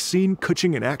 having seen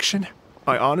Kuching in action,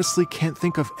 I honestly can't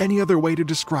think of any other way to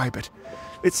describe it.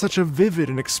 It's such a vivid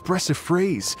and expressive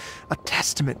phrase, a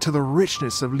testament to the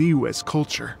richness of Liyue's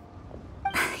culture.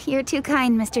 You're too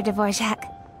kind, Mr. Dvorak.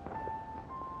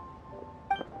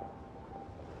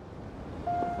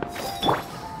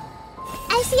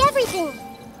 I see everything!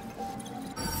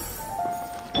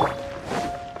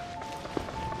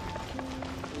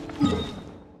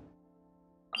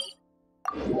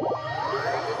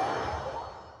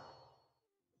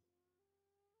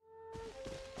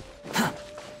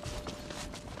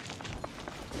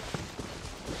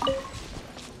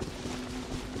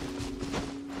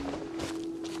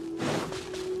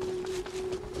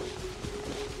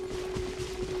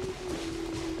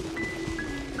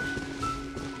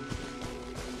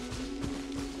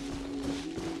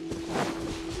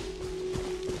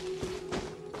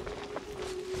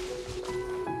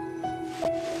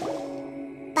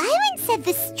 Said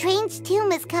the strange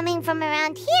tune is coming from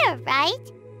around here,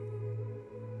 right?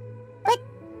 But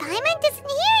Paimon doesn't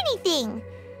hear anything.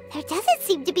 There doesn't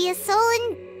seem to be a soul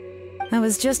in... I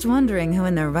was just wondering who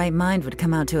in their right mind would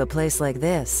come out to a place like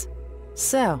this.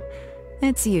 So,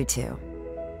 it's you two. Yuan!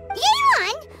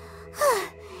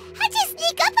 How'd you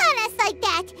sneak up on us like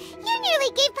that? You nearly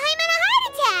gave Paimon a heart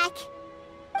attack!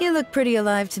 You look pretty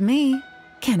alive to me.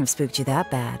 Can't have spooked you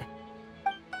that bad.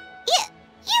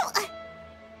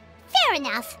 Fair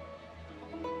enough.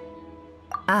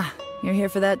 Ah, you're here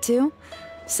for that too?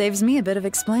 Saves me a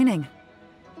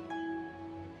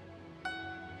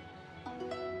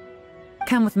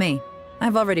Come with me.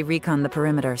 I've already reconned the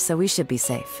perimeter, so we should be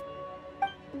safe.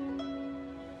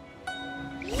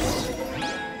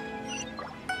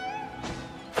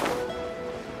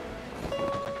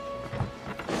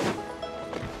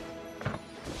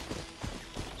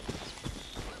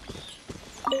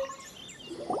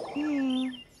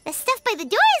 The stuff by the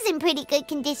door is in pretty good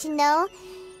condition, though.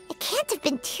 It can't have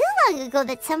been too long ago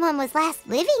that someone was last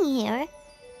living here.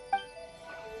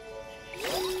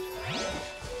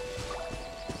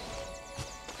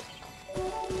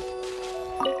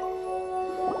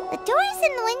 The doors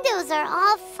and windows are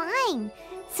all fine,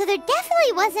 so there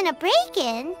definitely wasn't a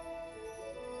break-in.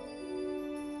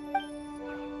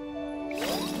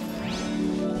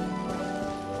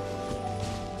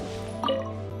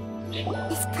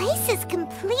 This place is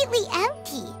completely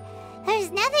empty.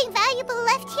 There's nothing valuable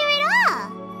left here at all.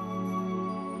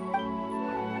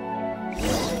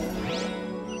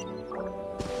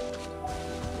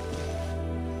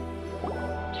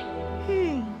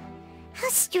 How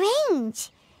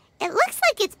strange. It looks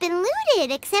like it's been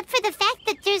looted, except for the fact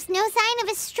that there's no sign of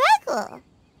a struggle.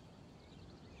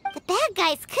 The bad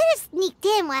guys could have sneaked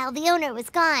in while the owner was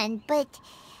gone, but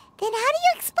then how do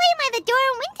you explain why the door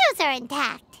and windows are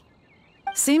intact?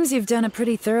 Seems you've done a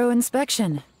pretty thorough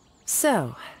inspection.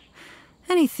 So,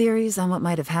 any theories on what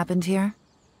might have happened here?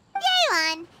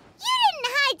 Yelan, you didn't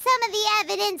hide some of the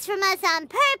evidence from us on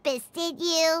purpose, did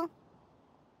you?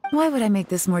 Why would I make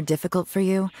this more difficult for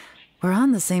you? We're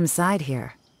on the same side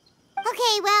here.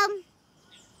 Okay, well,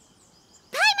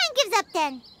 Paimon gives up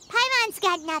then. Paimon's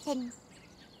got nothing.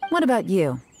 What about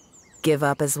you? Give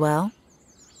up as well?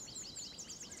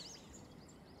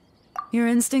 Your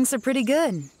instincts are pretty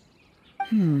good.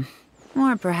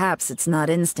 Or perhaps it's not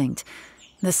instinct.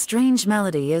 The strange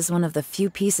melody is one of the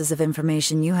few pieces of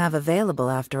information you have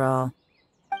available, after all.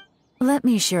 Let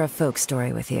me share a folk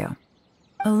story with you.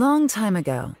 A long time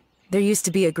ago, there used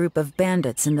to be a group of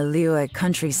bandits in the Liyue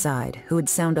countryside who would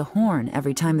sound a horn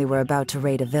every time they were about to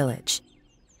raid a village.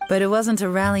 But it wasn't a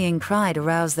rallying cry to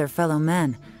rouse their fellow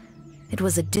men. It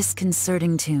was a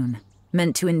disconcerting tune,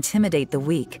 meant to intimidate the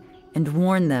weak and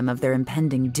warn them of their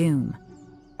impending doom.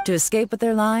 To escape with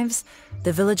their lives,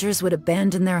 the villagers would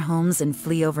abandon their homes and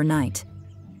flee overnight,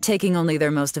 taking only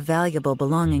their most valuable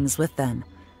belongings with them.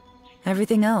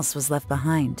 Everything else was left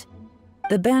behind.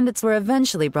 The bandits were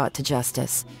eventually brought to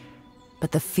justice,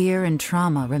 but the fear and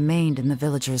trauma remained in the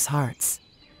villagers' hearts.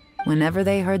 Whenever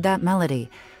they heard that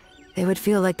melody, they would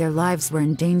feel like their lives were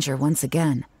in danger once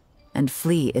again, and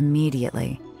flee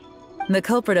immediately. The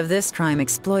culprit of this crime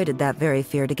exploited that very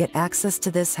fear to get access to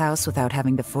this house without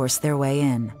having to force their way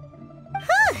in.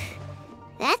 Whew!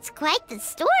 That's quite the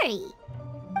story.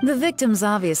 The victims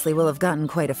obviously will have gotten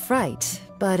quite a fright,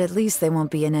 but at least they won't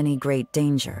be in any great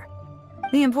danger.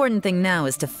 The important thing now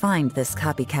is to find this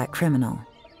copycat criminal.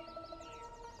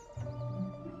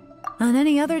 On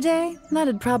any other day,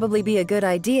 that'd probably be a good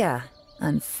idea.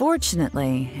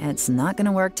 Unfortunately, it's not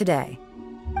gonna work today.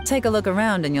 Take a look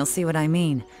around and you'll see what I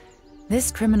mean. This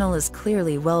criminal is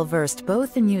clearly well-versed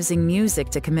both in using music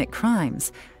to commit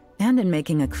crimes and in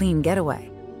making a clean getaway.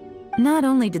 Not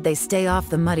only did they stay off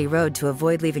the muddy road to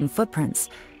avoid leaving footprints,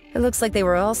 it looks like they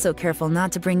were also careful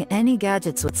not to bring any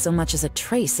gadgets with so much as a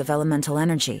trace of elemental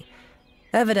energy.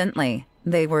 Evidently,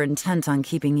 they were intent on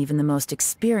keeping even the most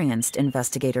experienced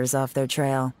investigators off their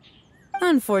trail.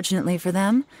 Unfortunately for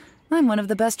them, I'm one of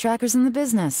the best trackers in the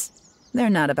business.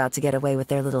 They're not about to get away with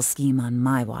their little scheme on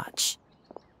my watch.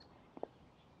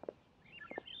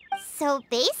 So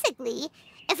basically,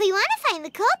 if we want to find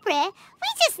the culprit, we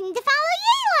just need to follow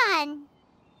Yelan.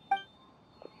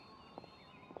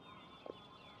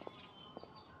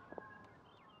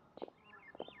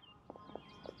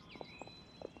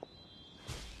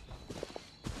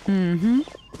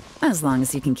 As long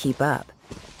as you can keep up.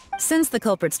 Since the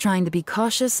culprit's trying to be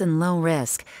cautious and low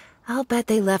risk, I'll bet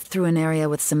they left through an area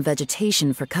with some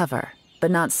vegetation for cover,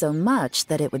 but not so much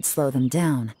that it would slow them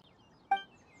down.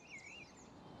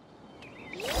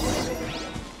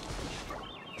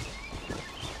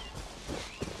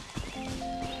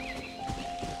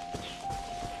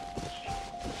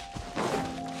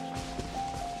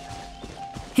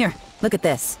 Here, look at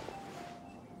this.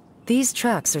 These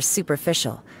tracks are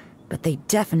superficial, but they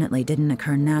definitely didn't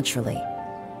occur naturally.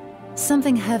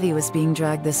 Something heavy was being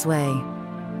dragged this way,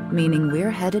 meaning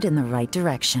we're headed in the right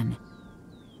direction.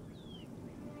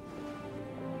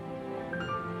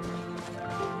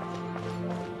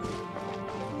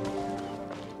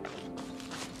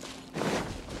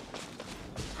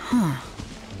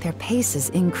 Their pace has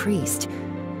increased.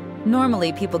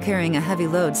 Normally, people carrying a heavy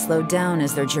load slow down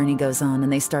as their journey goes on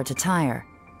and they start to tire.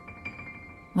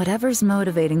 whatever's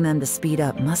motivating them to speed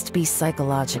up must be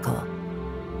psychological.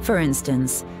 For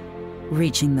instance,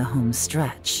 reaching the home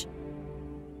stretch.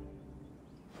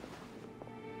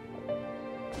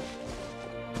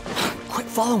 Quit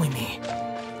following me.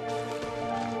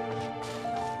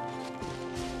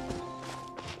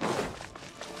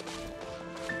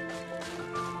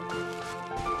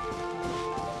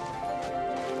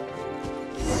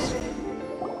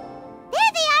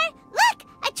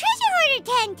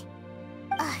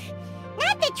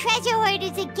 Treasure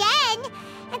hoarders again!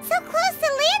 And so close to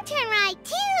Lantern Rite,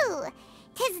 too!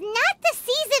 'Tis not the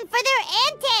season for their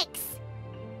antics!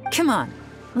 Come on,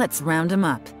 let's round them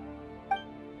up.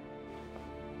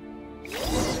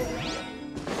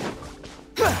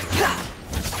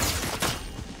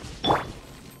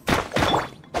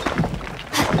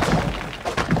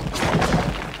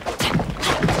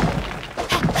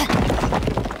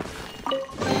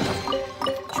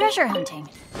 Treasure hunting,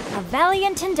 a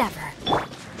valiant endeavor.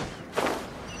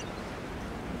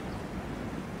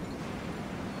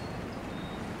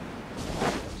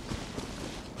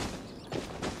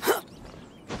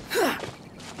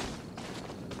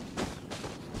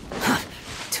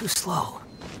 Too slow.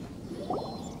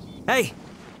 Hey!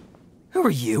 Who are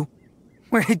you?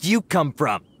 Where did you come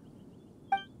from?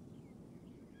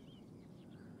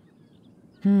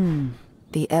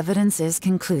 The evidence is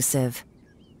conclusive.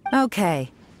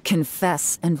 Okay,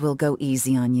 confess and we'll go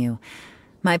easy on you.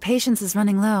 My patience is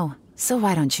running low, so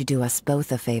why don't you do us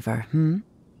both a favor,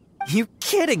 You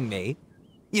kidding me?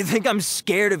 You think I'm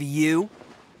scared of you?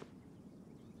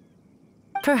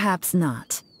 Perhaps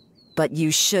not, but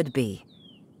you should be.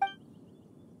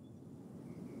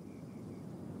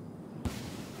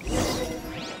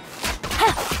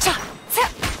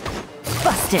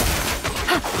 Busted!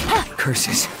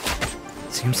 Curses.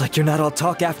 Seems like you're not all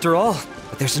talk after all,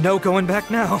 but there's no going back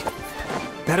now.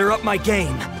 Better up my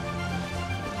game.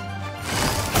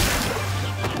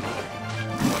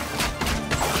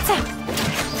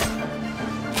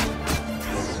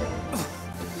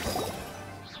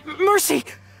 Mercy!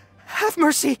 Have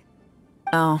mercy!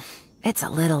 Oh, it's a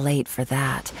little late for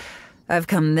that. I've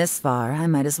come this far, I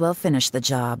might as well finish the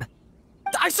job.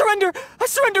 I surrender! I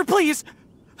surrender, please!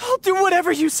 I'll do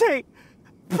whatever you say!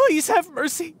 Please have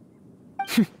mercy!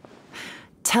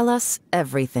 Tell us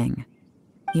everything.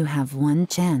 You have one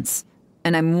chance,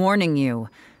 and I'm warning you.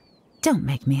 Don't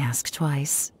make me ask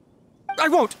twice. I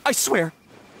won't, I swear!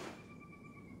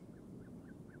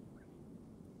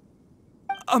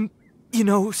 You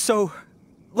know, so...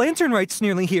 Lantern Rite's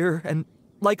nearly here, and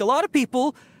like a lot of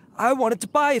people, I wanted to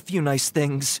buy a few nice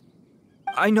things.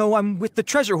 I know I'm with the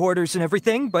treasure hoarders and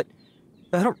everything, but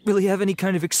I don't really have any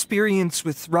kind of experience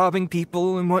with robbing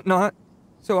people and whatnot.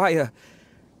 So I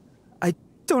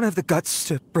don't have the guts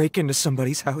to break into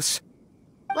somebody's house.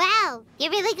 Wow,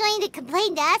 you're really going to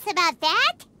complain to us about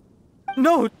that?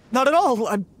 No, not at all.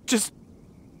 I'm just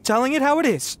telling it how it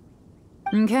is.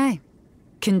 Okay,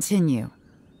 continue.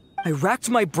 I racked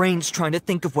my brains trying to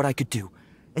think of what I could do,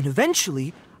 and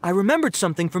eventually I remembered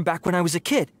something from back when I was a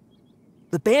kid.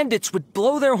 The bandits would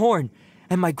blow their horn,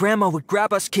 and my grandma would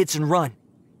grab us kids and run.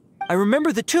 I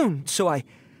remember the tune, so I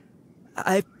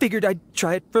figured I'd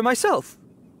try it for myself.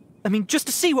 I mean, just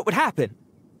to see what would happen.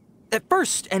 At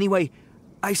first, anyway,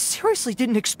 I seriously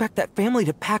didn't expect that family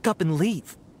to pack up and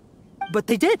leave. But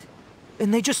they did,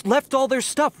 and they just left all their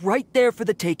stuff right there for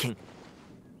the taking.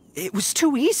 It was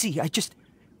too easy, I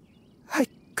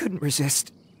couldn't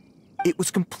resist. It was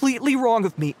completely wrong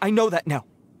of me, I know that now.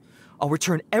 I'll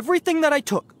return everything that I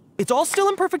took. It's all still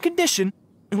in perfect condition,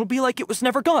 and it'll be like it was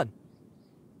never gone.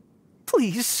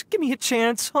 Please, give me a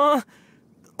chance, huh?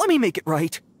 Let me make it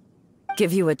right.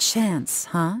 Give you a chance,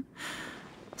 huh?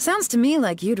 Sounds to me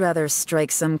like you'd rather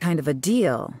strike some kind of a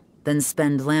deal than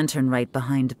spend Lantern Rite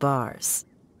behind bars.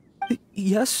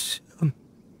 Yes?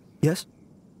 Yes?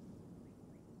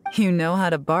 You know how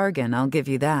to bargain, I'll give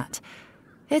you that.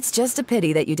 It's just a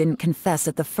pity that you didn't confess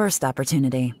at the first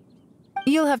opportunity.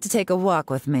 You'll have to take a walk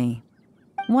with me.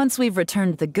 Once we've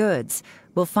returned the goods,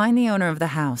 we'll find the owner of the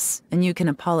house, and you can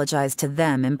apologize to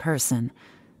them in person.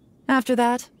 After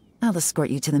that, I'll escort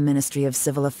you to the Ministry of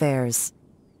Civil Affairs.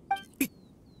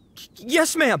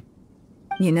 Yes, ma'am!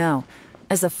 You know,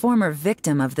 as a former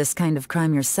victim of this kind of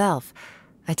crime yourself,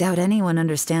 I doubt anyone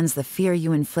understands the fear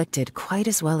you inflicted quite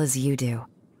as well as you do.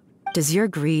 Does your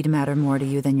greed matter more to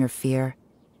you than your fear?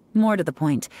 More to the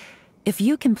point, if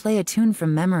you can play a tune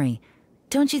from memory,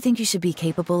 don't you think you should be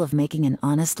capable of making an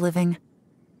honest living?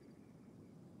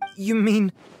 You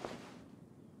mean...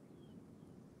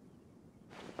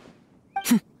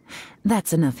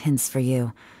 That's enough hints for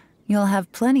you. You'll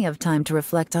have plenty of time to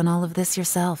reflect on all of this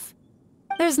yourself.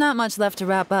 There's not much left to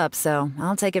wrap up, so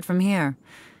I'll take it from here.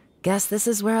 Guess this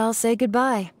is where I'll say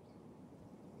goodbye.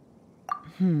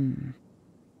 What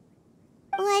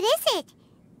is it?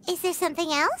 Is there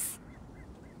something else?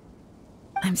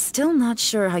 I'm still not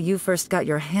sure how you first got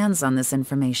your hands on this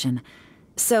information,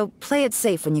 so play it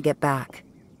safe when you get back.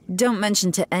 Don't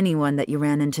mention to anyone that you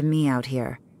ran into me out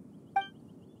here.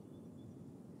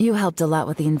 You helped a lot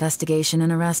with the investigation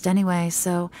and arrest anyway,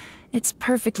 so it's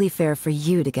perfectly fair for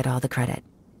you to get all the credit.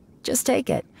 Just take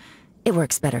it. It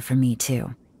works better for me,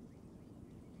 too.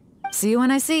 See you when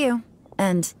I see you,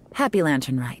 and happy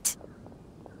Lantern Rite.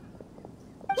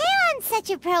 Paimon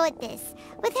such a pro at this.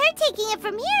 With her taking it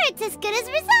from here, it's as good as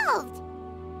resolved.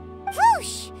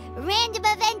 Whoosh! Random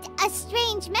event, a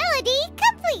strange melody,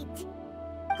 complete!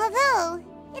 Although,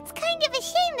 it's kind of a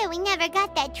shame that we never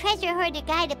got that treasure hoarder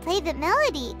guy to play the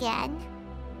melody again.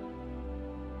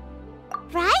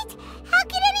 Right? How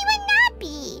could anyone not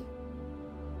be?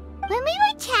 When we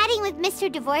were chatting with Mr.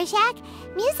 Dvorak,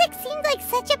 music seemed like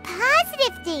such a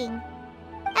positive thing.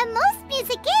 And most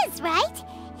music is, right?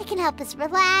 It can help us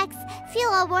relax, feel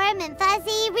all warm and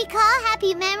fuzzy, recall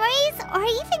happy memories, or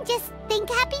even just think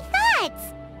happy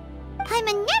thoughts.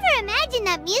 Paimon never imagined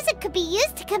that music could be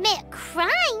used to commit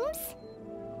crimes.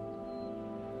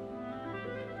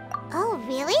 Oh,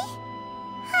 really?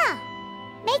 Huh.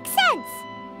 Makes sense.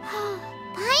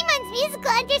 Paimon's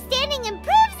musical understanding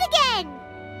improves again!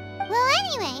 Well,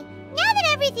 anyway, now that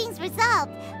everything's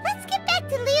resolved, let's get back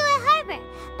to Liyue Harbor.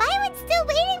 Byron's still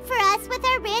waiting for us with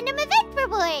our random event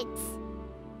rewards.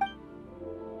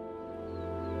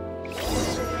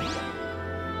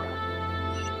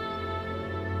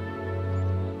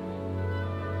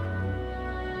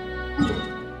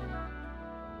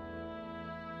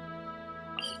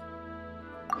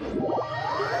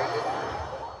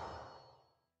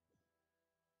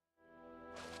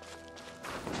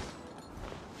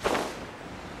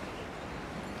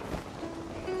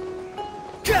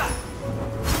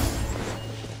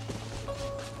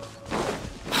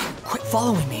 Quit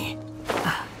following me.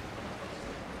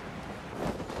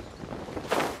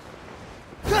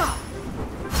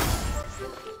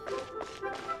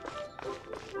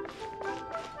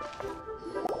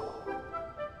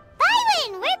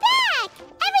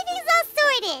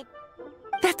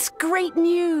 That's great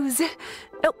news!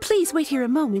 Oh, please wait here a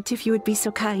moment if you would be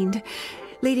so kind.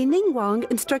 Lady Ningguang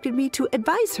instructed me to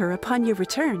advise her upon your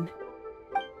return.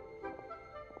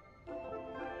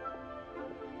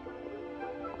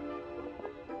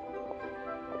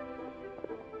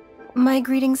 My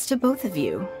greetings to both of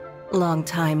you. Long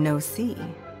time no see.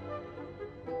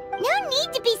 No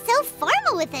need to be so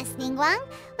formal with us, Ningguang.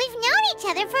 We've known each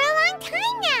other for a long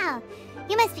time now.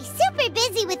 You must be super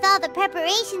busy with all the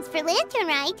preparations for Lantern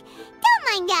Rite. Don't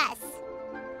mind us.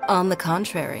 On the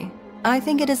contrary, I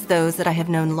think it is those that I have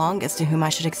known longest to whom I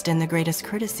should extend the greatest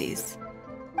courtesies.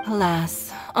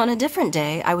 Alas, on a different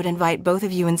day, I would invite both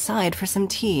of you inside for some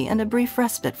tea and a brief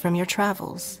respite from your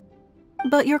travels.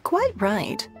 But you're quite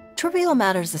right. Trivial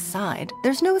matters aside,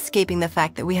 there's no escaping the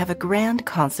fact that we have a grand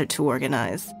concert to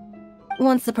organize.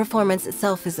 Once the performance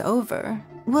itself is over,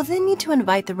 we'll then need to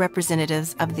invite the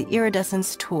representatives of the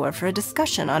Iridescence Tour for a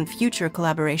discussion on future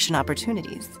collaboration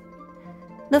opportunities.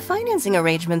 The financing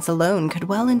arrangements alone could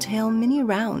well entail many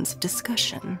rounds of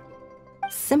discussion.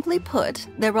 Simply put,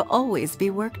 there will always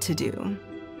be work to do.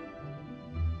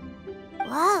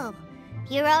 Whoa,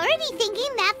 you're already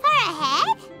thinking that far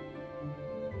ahead?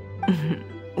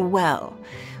 Well,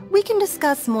 we can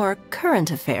discuss more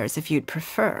current affairs if you'd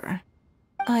prefer.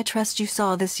 I trust you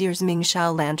saw this year's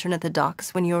Mingxiao lantern at the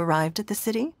docks when you arrived at the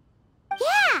city?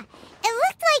 Yeah, it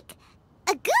looked like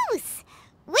a goose.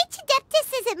 Which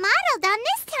Adeptus is it modeled on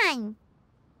this time?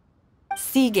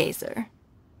 Sea Gazer.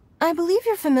 I believe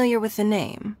you're familiar with the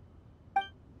name.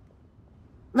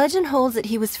 Legend holds that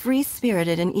he was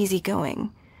free-spirited and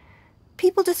easygoing.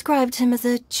 People described him as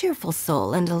a cheerful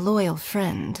soul and a loyal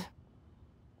friend.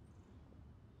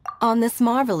 On this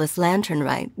marvelous lantern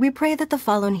rite, we pray that the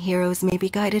fallen heroes may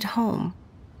be guided home.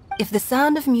 If the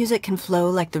sound of music can flow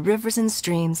like the rivers and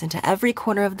streams into every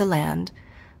corner of the land,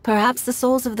 perhaps the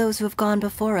souls of those who have gone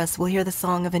before us will hear the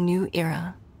song of a new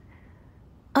era.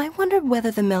 I wonder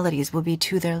whether the melodies will be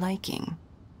to their liking.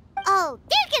 Oh,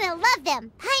 they're gonna love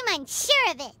them. Paimon's sure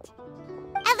of it.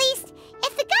 At least,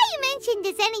 if the guy you mentioned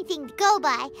is anything to go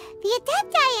by, the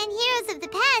Adepti and heroes of the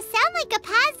past sound like a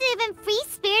positive and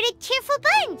free-spirited, cheerful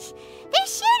bunch. They're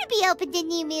sure to be open to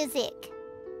new music.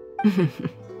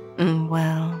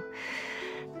 Well,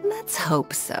 let's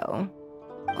hope so.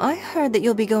 I heard that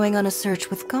you'll be going on a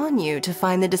search with Ganyu to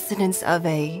find the descendants of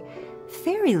a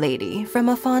fairy lady from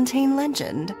a Fontaine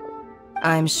legend.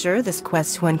 I'm sure this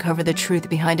quest to uncover the truth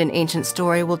behind an ancient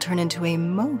story will turn into a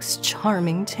most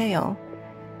charming tale.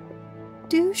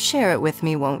 Do share it with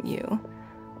me, won't you?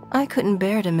 I couldn't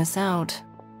bear to miss out.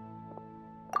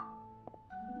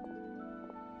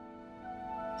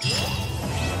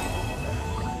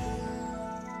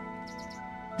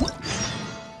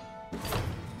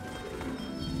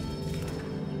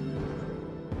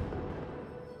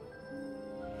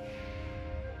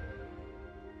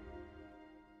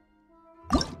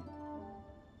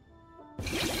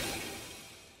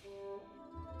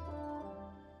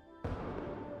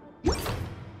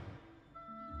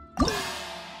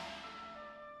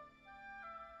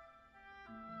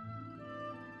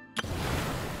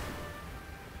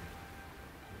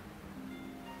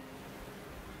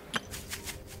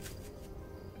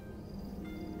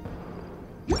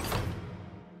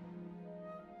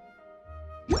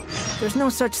 There's no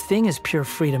such thing as pure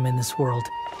freedom in this world.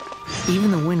 Even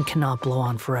the wind cannot blow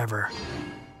on forever.